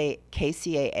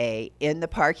KCAA in the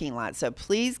parking lot. So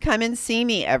please come and see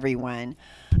me, everyone.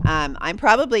 I'm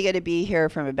probably going to be here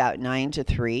from about 9 to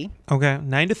 3. Okay,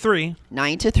 9 to 3.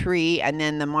 9 to 3, and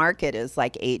then the market is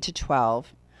like 8 to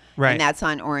 12. Right. And that's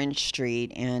on Orange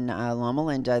Street in Loma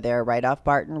Linda there, right off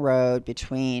Barton Road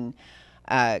between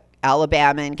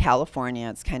Alabama and California.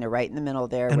 It's kind of right in the middle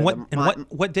there. And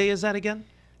what day is that again?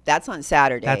 That's on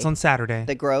Saturday. That's on Saturday.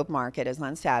 The Grove Market is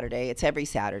on Saturday. It's every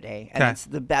Saturday, and it's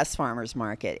the best farmers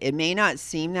market. It may not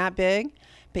seem that big,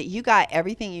 but you got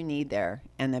everything you need there,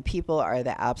 and the people are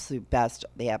the absolute best.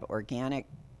 They have organic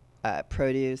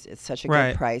produce. It's such a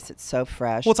good price. It's so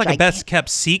fresh. Well, it's like a best kept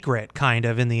secret kind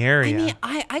of in the area.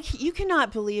 I mean, you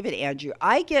cannot believe it, Andrew.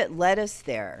 I get lettuce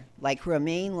there, like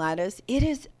romaine lettuce. It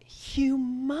is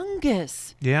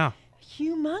humongous. Yeah.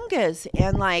 Humongous.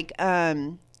 And like,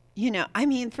 I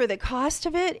mean, for the cost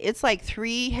of it, it's like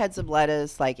 3 heads of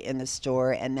lettuce like in the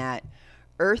store, and that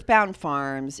Earthbound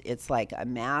Farms, it's like a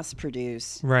mass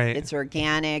produce. Right. It's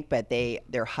organic, but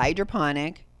they're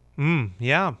hydroponic.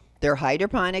 Yeah. They're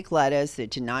hydroponic lettuce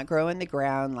that did not grow in the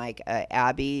ground like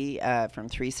Abby from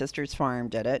Three Sisters Farm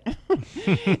did it.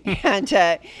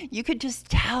 And you could just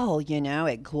tell,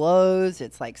 it glows.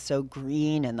 It's like so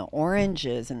green, and the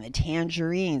oranges and the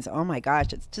tangerines. Oh my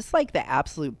gosh, it's just like the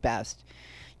absolute best.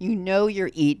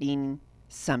 You're eating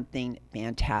something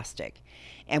fantastic.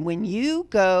 And when you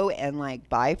go and like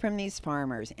buy from these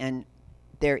farmers, and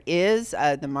there is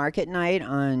the market night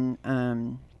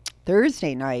on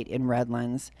Thursday night in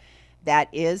Redlands, that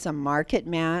is a Market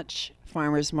Match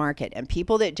farmers market. And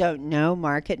people that don't know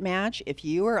Market Match, if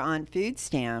you are on food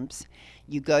stamps,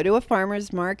 you go to a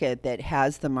farmers market that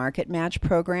has the Market Match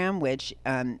program, which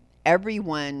almost every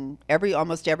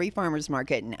farmers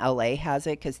market in LA has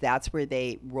it, because that's where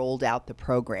they rolled out the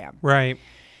program. Right.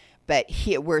 But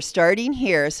we're starting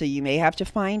here, so you may have to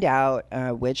find out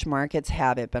which markets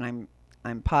have it. But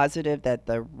I'm positive that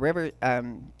the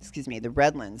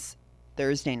Redlands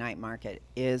Thursday night market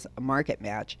is a Market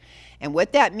Match. And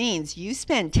what that means, you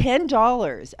spend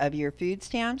 $10 of your food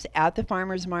stamps at the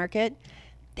farmers market,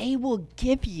 they will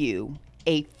give you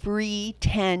a free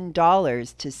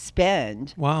 $10 to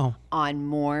spend on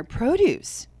more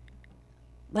produce.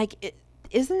 Like,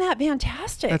 isn't that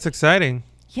fantastic? That's exciting.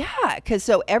 Yeah, because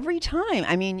so every time,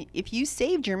 if you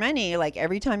saved your money, like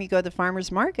every time you go to the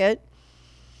farmer's market,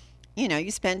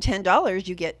 you spend $10,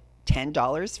 you get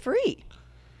 $10 free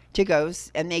to go,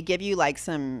 and they give you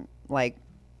some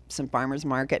farmer's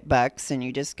market bucks, and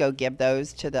you just go give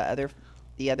those to the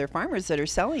other farmers that are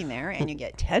selling there, and you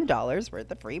get $10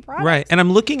 worth of free products. Right. And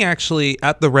I'm looking actually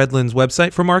at the Redlands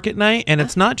website for Market Night, and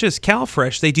it's not just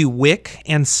CalFresh. They do WIC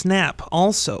and SNAP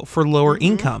also for lower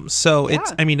incomes. So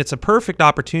it's a perfect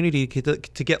opportunity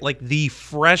to get like the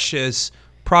freshest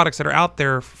products that are out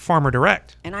there farmer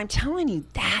direct. And I'm telling you,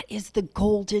 that is the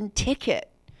golden ticket.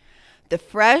 The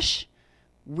fresh,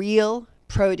 real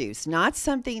produce, not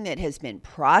something that has been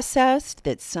processed,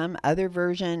 that's some other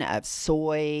version of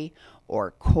soy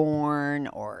or corn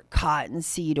or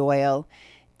cottonseed oil.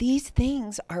 These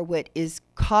things are what is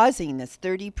causing this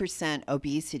 30%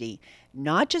 obesity,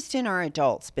 not just in our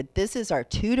adults, but this is our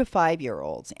 2 to 5 year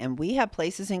olds. And we have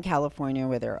places in California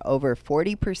where there are over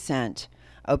 40%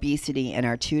 obesity in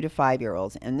our 2 to 5 year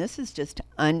olds. And this is just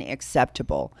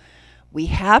unacceptable. We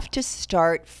have to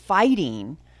start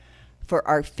fighting for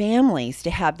our families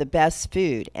to have the best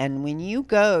food. And when you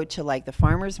go to like the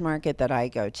farmer's market that I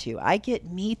go to, I get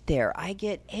meat there, I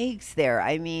get eggs there.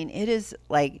 It is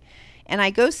like, and I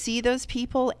go see those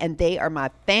people, and they are my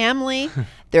family.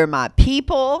 They're my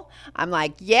people. I'm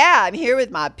like, yeah, I'm here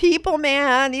with my people,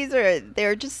 man.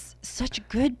 They're just such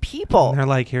good people. And they're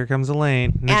like, here comes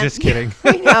Elaine. No, just kidding.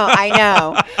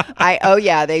 I know.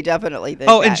 Yeah, they definitely think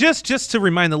and just to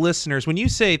remind the listeners, when you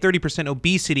say 30%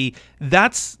 obesity,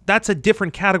 that's a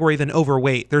different category than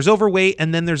overweight. There's overweight,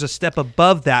 and then there's a step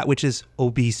above that, which is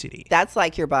obesity. That's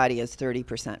like your body is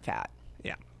 30% fat.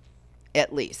 Yeah.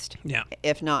 At least. Yeah.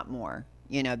 If not more.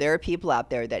 There are people out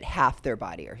there that half their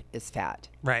body is fat.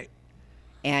 Right.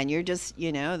 And you're just,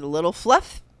 the little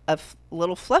fluff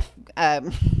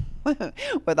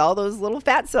with all those little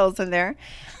fat cells in there.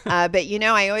 But,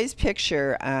 I always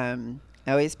picture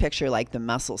like the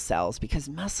muscle cells, because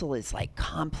muscle is like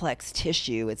complex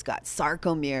tissue. It's got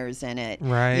sarcomeres in it.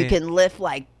 Right. You can lift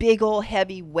like big old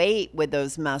heavy weight with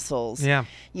those muscles. Yeah.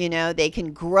 They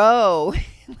can grow.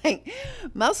 Like,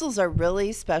 muscles are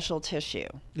really special tissue.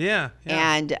 Yeah.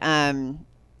 And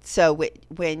so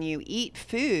when you eat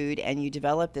food and you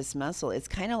develop this muscle, it's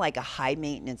kind of like a high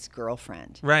maintenance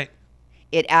girlfriend. Right.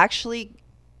 It actually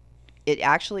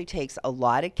takes a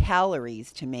lot of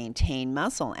calories to maintain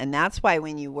muscle. And that's why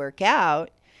when you work out,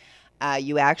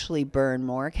 you actually burn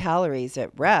more calories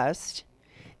at rest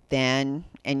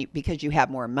because you have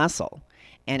more muscle.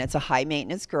 And it's a high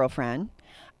maintenance girlfriend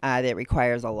that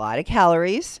requires a lot of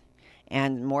calories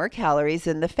and more calories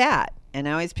than the fat. And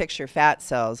I always picture fat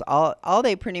cells. All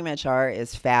they pretty much are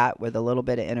is fat with a little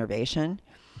bit of innervation.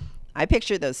 I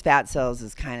picture those fat cells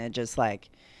as kind of just like,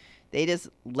 they just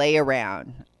lay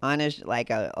around on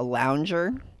a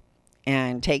lounger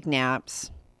and take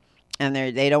naps, and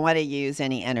they don't want to use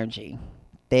any energy.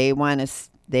 They don't want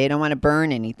to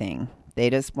burn anything. They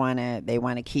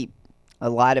want to keep a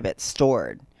lot of it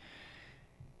stored.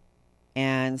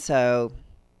 And so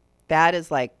that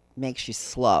is like, makes you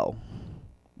slow,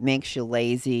 makes you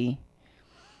lazy.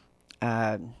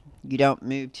 You don't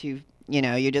move too,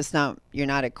 you're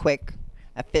not a quick,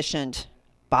 efficient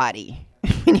body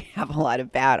when you have a lot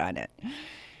of fat on it.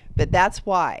 But that's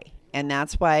why. And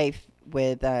that's why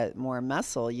with more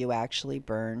muscle, you actually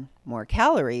burn more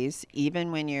calories,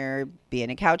 even when you're being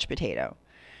a couch potato.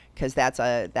 Because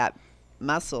that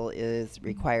muscle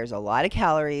requires a lot of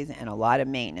calories and a lot of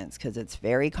maintenance because it's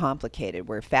very complicated.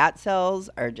 Where fat cells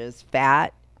are just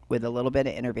fat with a little bit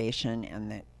of innervation,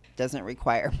 and it doesn't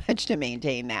require much to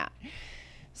maintain that.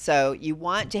 So you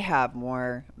want to have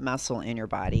more muscle in your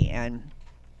body, and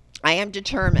I am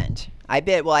determined. I've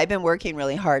been working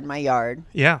really hard in my yard.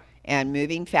 Yeah. And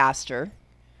moving faster,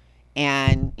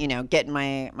 and getting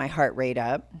my heart rate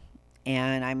up,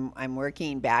 and I'm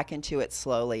working back into it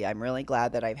slowly. I'm really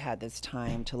glad that I've had this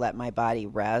time to let my body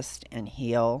rest and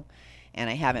heal, and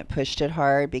I haven't pushed it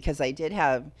hard because I did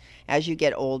have, as you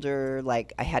get older,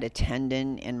 like I had a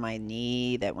tendon in my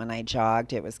knee that when I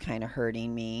jogged it was kind of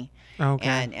hurting me. Okay.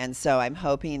 And so I'm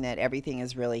hoping that everything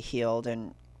is really healed.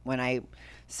 And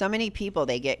so many people,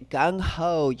 they get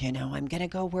gung-ho, I'm going to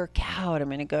go work out. I'm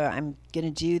going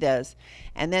to do this.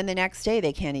 And then the next day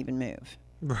they can't even move.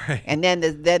 Right. And then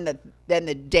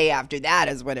the day after that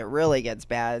is when it really gets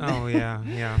bad. Oh,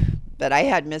 yeah. But I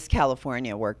had Miss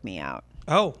California work me out.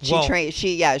 Oh,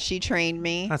 she trained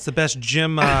me. That's the best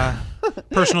gym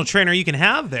personal trainer you can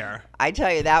have there. I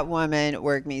tell you, that woman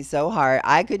worked me so hard.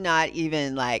 I could not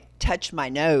even touch my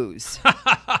nose.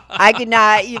 I could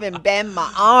not even bend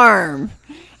my arm.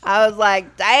 I was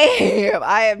like, damn,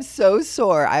 I am so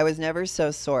sore. I was never so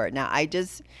sore. Now I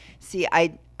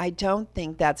don't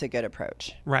think that's a good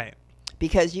approach. Right.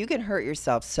 Because you can hurt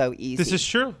yourself so easy. This is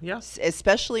true. Yes.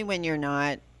 Especially when you're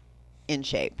not in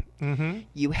shape. Mm-hmm.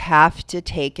 You have to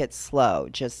take it slow.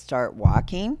 Just start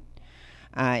walking.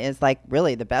 Is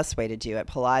really the best way to do it.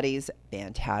 Pilates,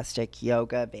 fantastic.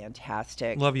 Yoga,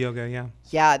 fantastic. Love yoga, yeah.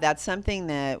 Yeah, that's something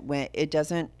that when it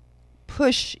doesn't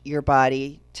push your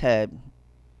body to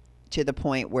the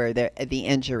point where the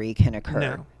injury can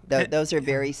occur. No. Those are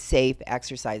very safe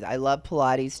exercises. I love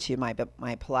Pilates too. My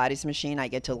Pilates machine, I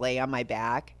get to lay on my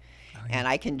back, and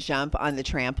I can jump on the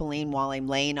trampoline while I'm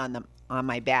laying on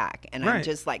my back, and I'm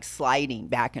just sliding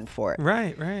back and forth.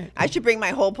 Right. I should bring my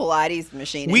whole Pilates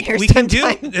machine in We here can do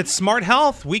sometime. it. It's smart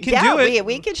health. We can do it.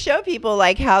 We can show people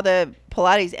how the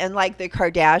Pilates and the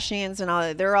Kardashians and all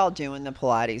that, they're all doing the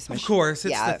Pilates machine. Of course,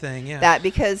 it's the thing, yeah. That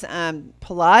because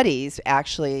Pilates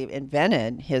actually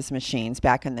invented his machines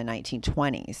back in the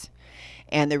 1920s.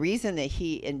 And the reason that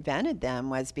he invented them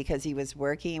was because he was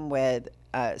working with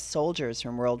soldiers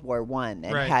from World War I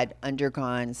that had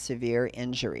undergone severe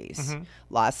injuries,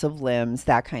 loss of limbs,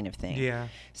 that kind of thing. Yeah.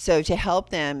 So to help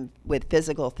them with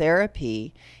physical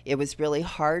therapy, it was really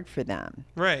hard for them.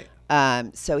 Right.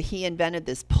 So he invented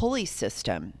this pulley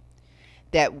system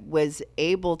that was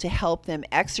able to help them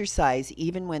exercise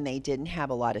even when they didn't have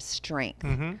a lot of strength.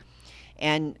 Mm-hmm.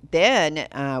 And then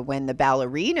when the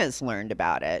ballerinas learned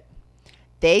about it,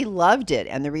 they loved it.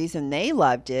 And the reason they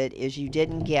loved it is you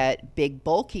didn't get big,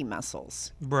 bulky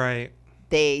muscles. Right.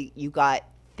 You got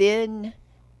thin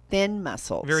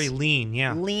muscles. Very lean,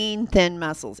 yeah. Lean, thin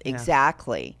muscles,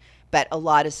 exactly. But a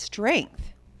lot of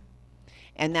strength.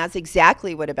 And that's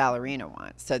exactly what a ballerina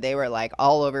wants. So they were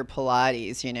all over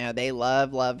Pilates, they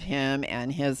love him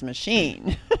and his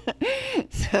machine.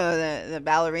 So the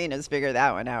ballerinas figured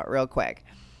that one out real quick.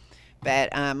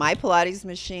 But my Pilates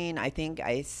machine, I think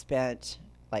I spent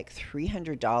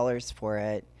 $300 for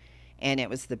it, and it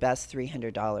was the best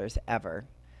 $300 ever.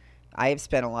 I have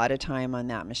spent a lot of time on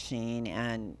that machine,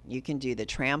 and you can do the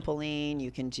trampoline. You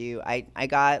can do, I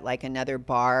got another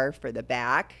bar for the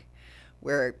back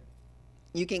where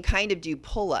you can kind of do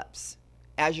pull-ups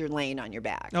as you're laying on your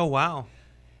back. Oh, wow.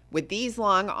 With these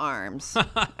long arms,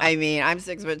 I'm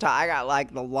 6 foot tall. I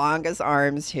got the longest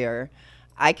arms here.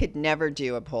 I could never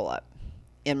do a pull-up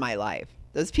in my life.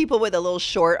 Those people with the little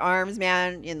short arms,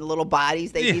 man, in the little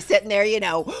bodies, they'd be sitting there,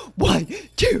 1,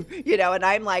 2, and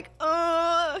I'm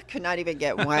could not even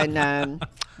get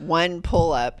one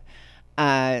pull-up.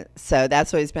 So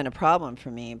that's always been a problem for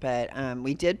me. But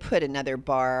we did put another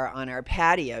bar on our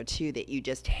patio, too, that you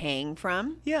just hang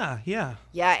from. Yeah.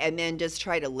 Yeah, and then just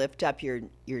try to lift up your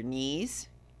knees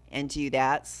and do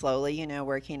that slowly,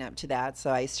 working up to that. So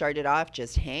I started off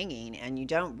just hanging, and you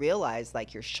don't realize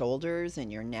your shoulders and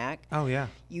your neck. Oh, yeah.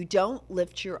 You don't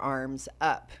lift your arms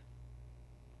up.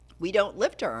 We don't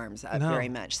lift our arms up very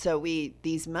much. So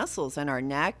these muscles in our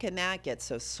neck and that get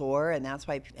so sore, and that's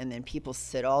why, and then people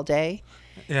sit all day.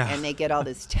 Yeah. And they get all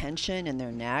this tension in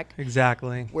their neck.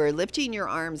 Exactly. Where lifting your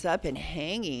arms up and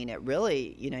hanging, it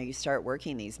really, you start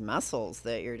working these muscles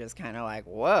that you're just kind of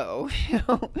whoa,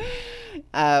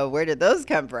 where did those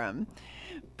come from?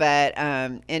 But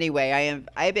anyway,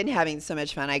 I've been having so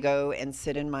much fun. I go and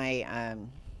sit in my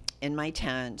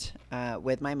tent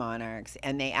with my monarchs,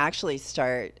 and they actually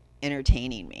start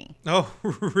entertaining me. Oh,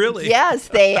 really? Yes,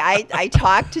 I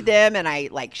talk to them and I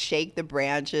like shake the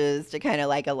branches to kind of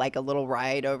like a little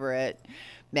ride over at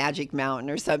Magic Mountain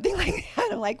or something like that.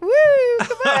 I'm like, woo,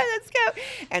 come on, let's go.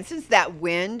 And since that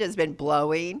wind has been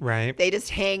blowing, right, they just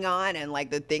hang on and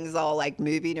like the thing's all like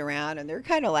moving around and they're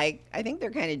kind of like, I think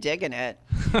they're kind of digging it.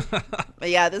 But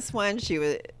yeah, this one, she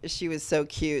was so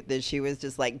cute that she was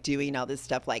just like doing all this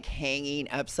stuff, like hanging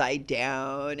upside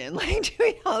down and like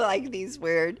doing all like these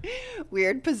weird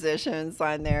positions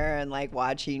on there and like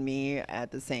watching me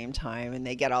at the same time. And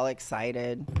they get all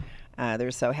excited.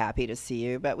 They're so happy to see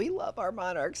you, but we love our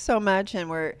monarchs so much, and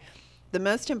the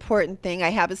most important thing. I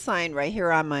have a sign right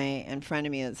here in front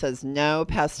of me that says no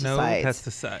pesticides. No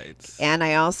pesticides. And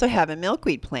I also have a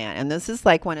milkweed plant, and this is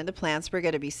like one of the plants we're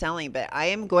going to be selling. But I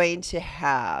am going to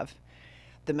have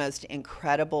the most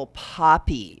incredible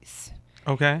poppies.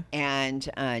 Okay. And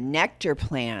nectar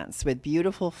plants with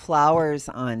beautiful flowers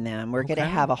on them. We're going to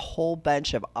have a whole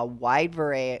bunch of a wide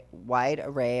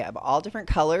array of all different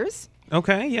colors.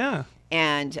 Okay, yeah.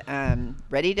 And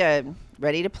ready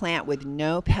to plant with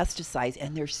no pesticides,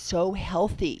 and they're so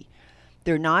healthy.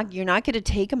 You're not going to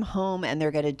take them home and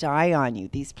they're going to die on you.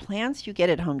 These plants you get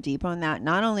at Home Depot and that,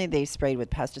 not only are they sprayed with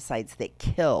pesticides that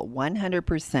kill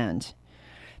 100%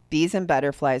 bees and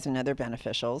butterflies and other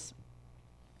beneficials,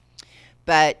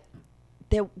 but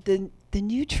the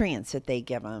nutrients that they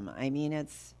give them, I mean,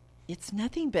 it's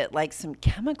nothing but like some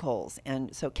chemicals.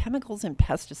 And so chemicals and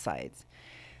pesticides,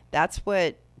 that's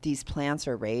what these plants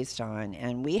are raised on.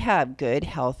 And we have good,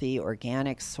 healthy,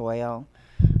 organic soil.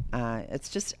 It's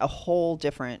just a whole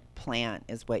different plant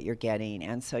is what you're getting.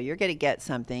 And so you're going to get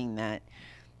something that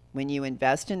when you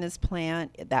invest in this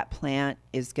plant, that plant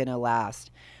is going to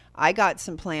last. I got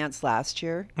some plants last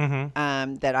year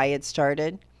that I had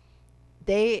started.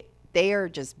 They are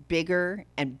just bigger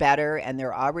and better, and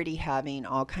they're already having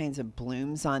all kinds of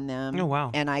blooms on them. Oh,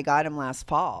 wow. And I got them last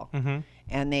fall. Mm-hmm.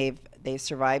 And they've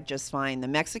survived just fine. The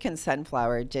Mexican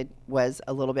sunflower was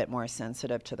a little bit more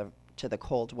sensitive to the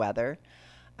cold weather,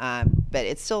 but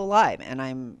it's still alive, and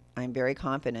I'm very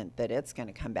confident that it's going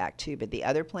to come back too. But the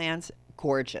other plants,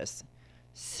 gorgeous,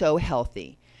 so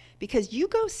healthy, because you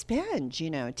go spend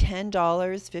 $10,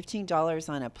 $15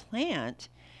 on a plant,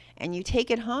 and you take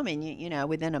it home, and you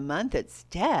within a month it's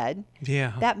dead.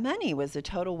 Yeah. That money was a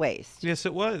total waste. Yes,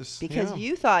 it was. Because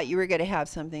you thought you were going to have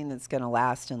something that's going to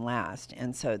last and last.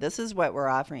 And so this is what we're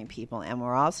offering people. And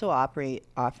we're also offering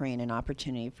an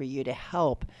opportunity for you to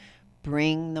help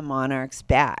bring the monarchs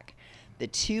back. The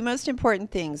two most important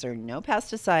things are no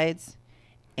pesticides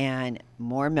and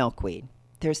more milkweed.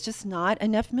 There's just not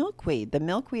enough milkweed. The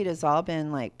milkweed has all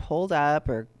been like pulled up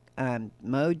or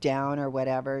mowed down or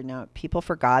whatever. No, people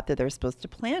forgot that they're supposed to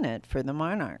plant it for the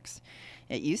monarchs.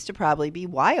 It used to probably be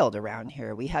wild around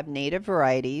here. We have native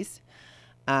varieties.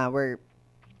 Right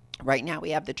now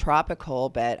we have the tropical,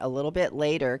 but a little bit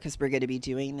later, because we're going to be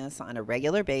doing this on a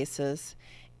regular basis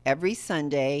every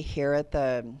Sunday here at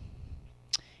the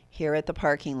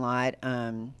parking lot.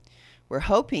 We're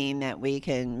hoping that we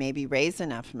can maybe raise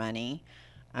enough money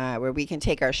where we can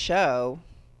take our show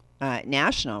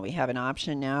national. We have an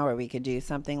option now where we could do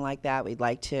something like that. We'd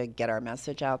like to get our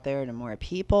message out there to more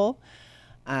people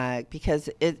because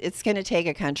it's going to take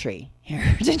a country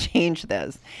here to change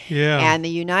this. Yeah. And the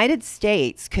United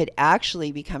States could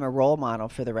actually become a role model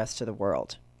for the rest of the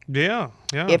world. Yeah,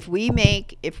 yeah. If we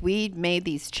made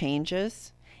these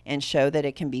changes and show that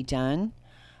it can be done.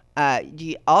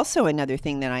 Also, another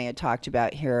thing that I had talked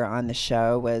about here on the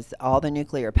show was all the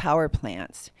nuclear power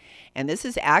plants. And this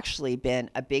has actually been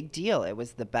a big deal. It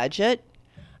was the budget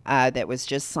that was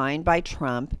just signed by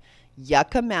Trump.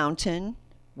 Yucca Mountain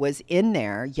was in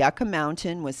there. Yucca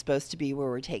Mountain was supposed to be where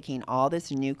we're taking all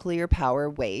this nuclear power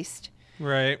waste.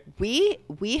 Right.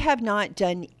 We have not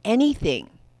done anything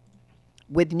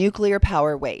with nuclear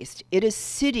power waste. It is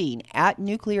sitting at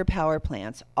nuclear power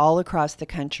plants all across the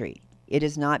country. It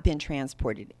has not been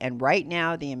transported. And right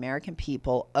now, the American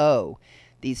people owe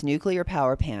these nuclear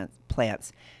power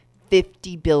plants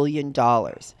 $50 billion.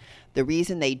 The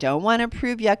reason they don't want to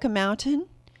approve Yucca Mountain,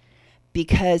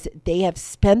 because they have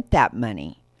spent that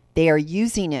money. They are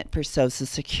using it for Social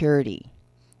Security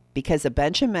because a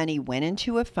bunch of money went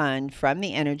into a fund from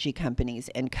the energy companies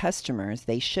and customers.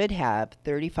 They should have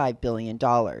 $35 billion,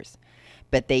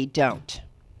 but they don't.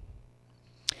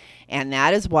 And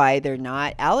that is why they're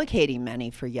not allocating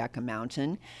money for Yucca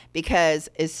Mountain, because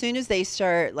as soon as they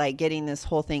start like getting this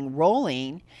whole thing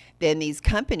rolling, then these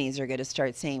companies are going to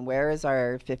start saying, where is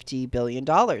our $50 billion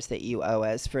that you owe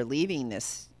us for leaving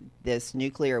this this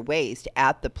nuclear waste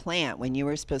at the plant when you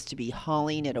were supposed to be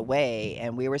hauling it away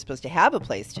and we were supposed to have a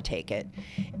place to take it,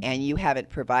 and you haven't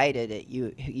provided it.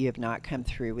 You have not come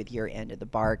through with your end of the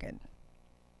bargain.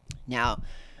 Now,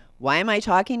 why am I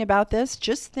talking about this?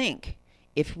 Just think,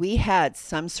 if we had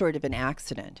some sort of an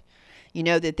accident, you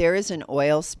know that there is an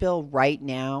oil spill right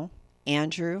now,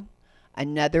 Andrew,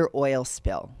 another oil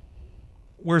spill.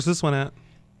 Where's this one at?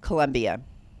 Colombia.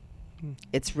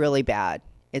 It's really bad.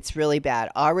 It's really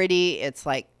bad. Already, it's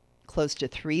like close to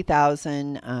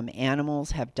 3,000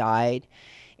 animals have died.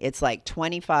 It's like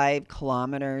 25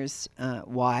 kilometers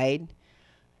wide.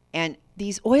 And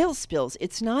these oil spills,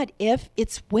 it's not if,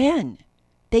 it's when.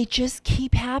 They just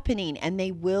keep happening, and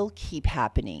they will keep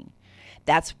happening.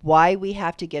 That's why we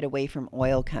have to get away from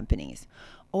oil companies.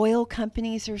 Oil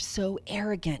companies are so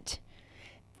arrogant.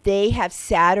 They have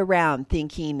sat around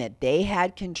thinking that they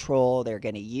had control. They're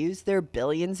going to use their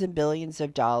billions and billions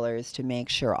of dollars to make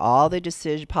sure all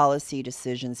the policy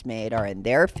decisions made are in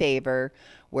their favor,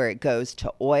 where it goes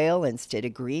to oil instead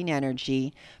of green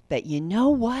energy. But you know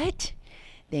what?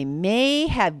 They may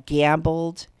have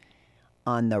gambled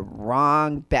on the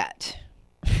wrong bet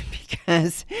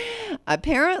because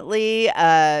apparently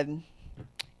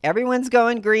everyone's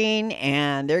going green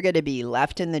and they're going to be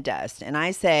left in the dust. And I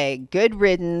say, good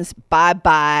riddance,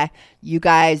 bye-bye. You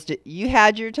guys, you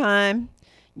had your time.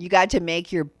 You got to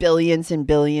make your billions and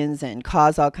billions and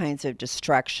cause all kinds of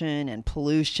destruction and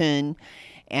pollution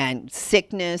and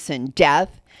sickness and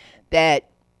death, that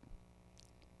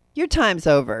your time's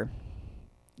over.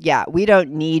 Yeah, we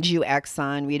don't need you,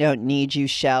 Exxon. We don't need you,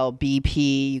 Shell,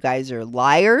 BP. You guys are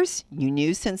liars. You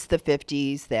knew since the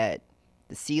 50s that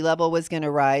the sea level was going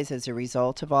to rise as a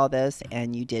result of all this,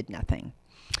 and you did nothing.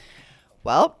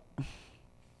 Well,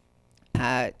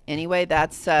 anyway,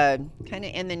 that's kind of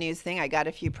in the news thing. I got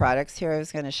a few products here I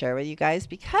was going to share with you guys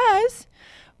because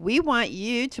we want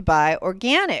you to buy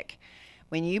organic.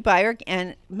 When you buy,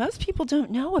 and most people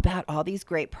don't know about all these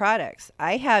great products.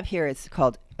 I have here, it's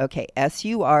called, Surya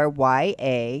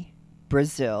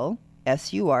Brazil,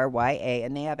 Surya,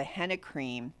 and they have a henna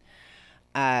cream.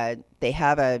 They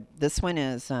have this one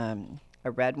is a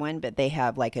red one, but they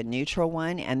have like a neutral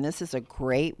one, and this is a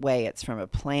great way. It's from a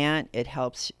plant. It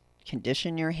helps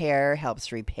condition your hair,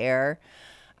 helps repair.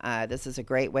 This is a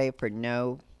great way for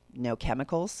no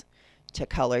chemicals to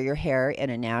color your hair in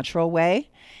a natural way.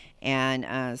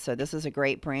 And so this is a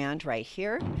great brand right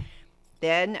here.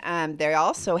 Then they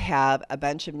also have a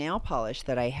bunch of nail polish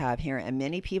that I have here, and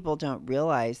many people don't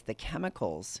realize the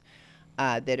chemicals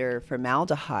that are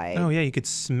formaldehyde. Oh, yeah, you could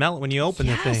smell it when you open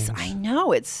the things. Yes, I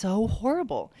know. It's so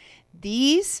horrible.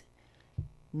 These,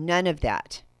 none of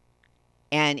that.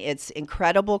 And it's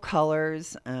incredible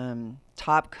colors,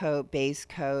 top coat, base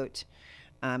coat.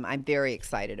 I'm very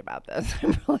excited about this.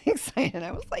 I'm really excited.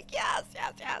 I was like, yes.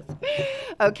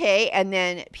 Okay, and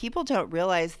then people don't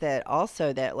realize that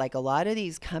also that like a lot of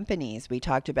these companies, we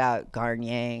talked about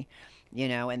Garnier,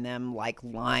 and them like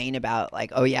lying about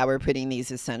like, oh yeah, we're putting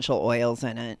these essential oils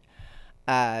in it.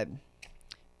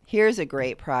 Here's a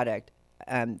great product,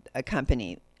 a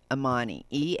company, Emani,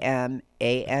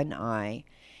 EMANI,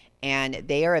 and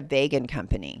they are a vegan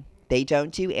company. They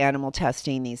don't do animal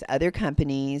testing. These other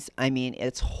companies, I mean,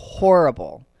 it's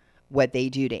horrible what they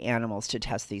do to animals to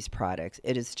test these products.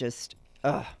 It is just,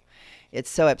 it's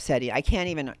so upsetting. I can't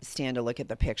even stand to look at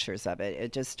the pictures of it.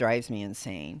 It just drives me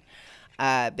insane.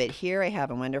 But here I have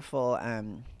a wonderful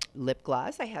lip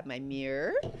gloss. I have my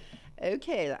mirror.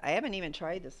 Okay, I haven't even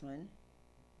tried this one.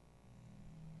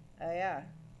 Oh, yeah.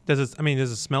 Does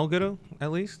it smell good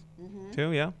at least? Mm-hmm.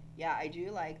 Too, yeah? Yeah, I do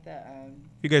like the...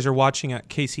 You guys are watching at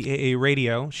KCAA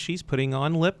Radio. She's putting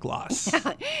on lip gloss.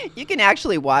 You can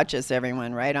actually watch us,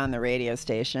 everyone, right on the radio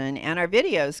station. And our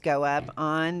videos go up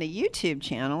on the YouTube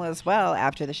channel as well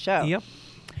after the show. Yep.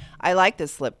 I like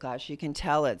this lip gloss. You can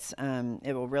tell it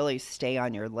will really stay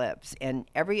on your lips. And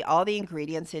all the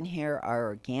ingredients in here are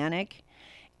organic.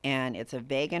 And it's a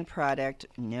vegan product,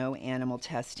 no animal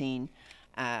testing.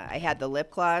 I had the lip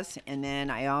gloss, and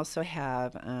then I also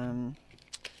have...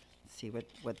 see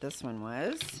what this one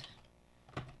was.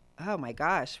 Oh my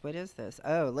gosh, what is this?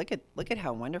 Oh, look at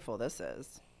how wonderful this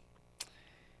is.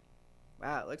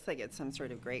 Wow, it looks like it's some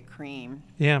sort of great cream.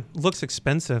 Yeah, looks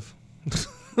expensive.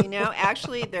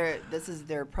 Actually, this is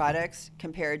their products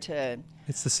compared to...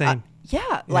 It's the same.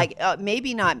 Like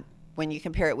maybe not when you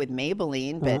compare it with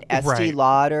Maybelline, but Estee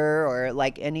Lauder or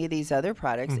like any of these other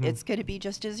products, it's going to be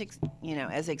just as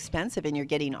as expensive, and you're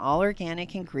getting all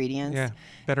organic ingredients. Yeah,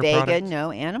 better vegan, product.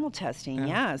 no animal testing.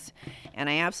 Yeah. Yes, and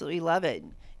I absolutely love it.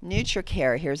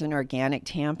 NutriCare. Here's an organic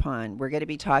tampon. We're going to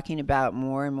be talking about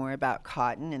more and more about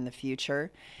cotton in the future.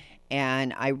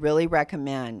 And I really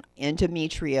recommend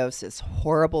endometriosis,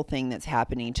 horrible thing that's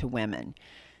happening to women.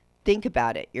 Think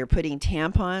about it. You're putting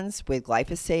tampons with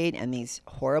glyphosate and these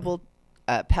horrible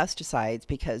pesticides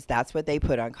because that's what they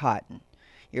put on cotton.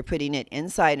 You're putting it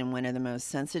inside in one of the most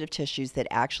sensitive tissues that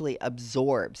actually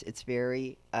absorbs. It's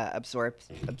very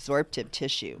absorptive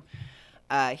tissue.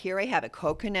 Here I have a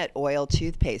coconut oil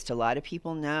toothpaste. A lot of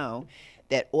people know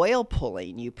that oil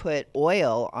pulling, you put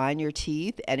oil on your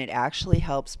teeth and it actually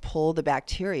helps pull the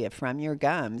bacteria from your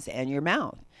gums and your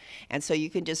mouth. And so you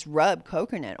can just rub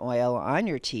coconut oil on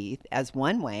your teeth as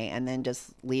one way and then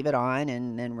just leave it on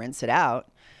and then rinse it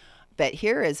out. But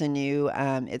here is a new,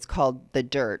 it's called The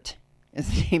Dirt is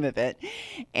the name of it.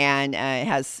 And it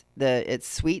has it's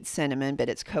sweet cinnamon, but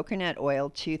it's coconut oil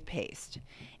toothpaste.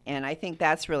 And I think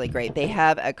that's really great. They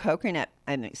have a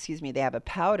they have a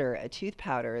powder, a tooth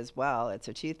powder as well. It's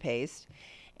a toothpaste.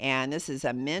 And this is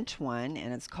a mint one,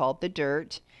 and it's called The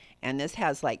Dirt. And this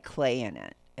has like clay in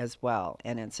it as well.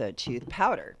 And it's a tooth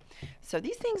powder. So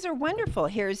these things are wonderful.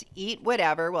 Here's Eat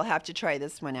Whatever. We'll have to try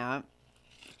this one out.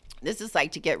 This is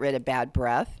like to get rid of bad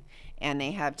breath. And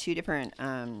they have 2 different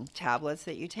tablets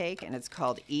that you take, and it's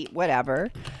called Eat Whatever.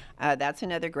 That's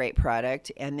another great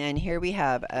product. And then here we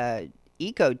have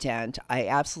EcoDent. I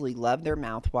absolutely love their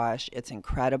mouthwash. It's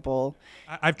incredible.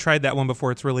 I've tried that one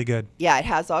before. It's really good. Yeah, it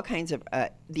has all kinds of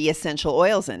the essential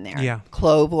oils in there. Yeah.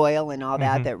 Clove oil and all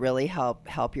that really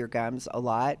help your gums a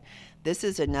lot. This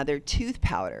is another tooth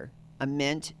powder, a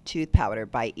mint tooth powder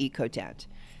by EcoDent.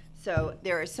 So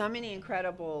there are so many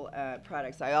incredible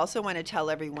products. I also want to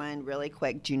tell everyone really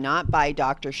quick, do not buy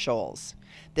Dr. Scholl's.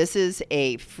 This is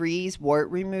a freeze wart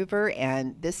remover,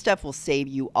 and this stuff will save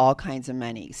you all kinds of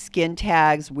money. Skin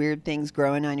tags, weird things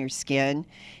growing on your skin.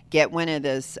 Get one of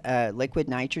this liquid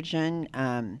nitrogen.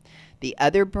 The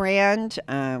other brand,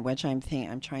 which I'm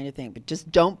trying to think, but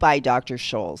just don't buy Dr.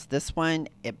 Scholl's. This one,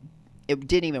 it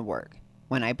didn't even work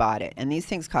when I bought it. And these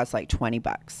things cost like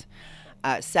 $20.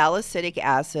 Salicylic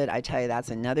acid, I tell you, that's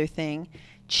another thing.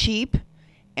 Cheap,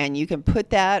 and you can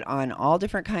put that on all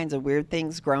different kinds of weird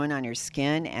things growing on your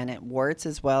skin, and it warts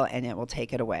as well, and it will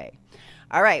take it away.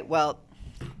 All right, well,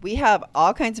 we have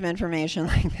all kinds of information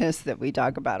like this that we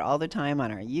talk about all the time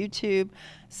on our YouTube,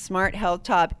 Smart Health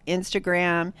Talk,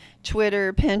 Instagram,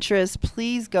 Twitter, Pinterest.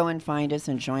 Please go and find us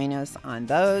and join us on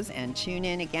those and tune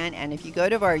in again. And if you go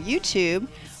to our YouTube,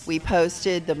 we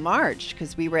posted the march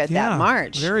because we were at that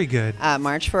march. Very good.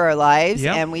 March for Our Lives.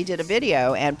 Yep. And we did a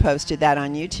video and posted that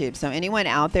on YouTube. So anyone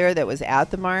out there that was at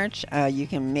the march, you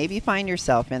can maybe find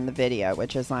yourself in the video,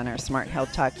 which is on our Smart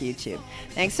Health Talk YouTube.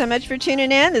 Thanks so much for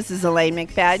tuning in. This is Elaine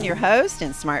McFadden, your host,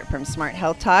 and from Smart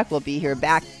Health Talk. We'll be here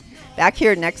back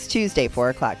here next Tuesday,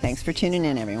 4 o'clock. Thanks for tuning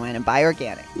in, everyone, and buy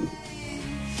organic.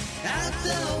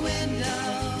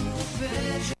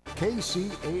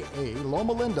 KCAA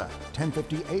Loma Linda,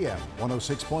 1050 AM,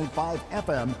 106.5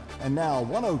 FM, and now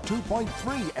 102.3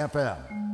 FM.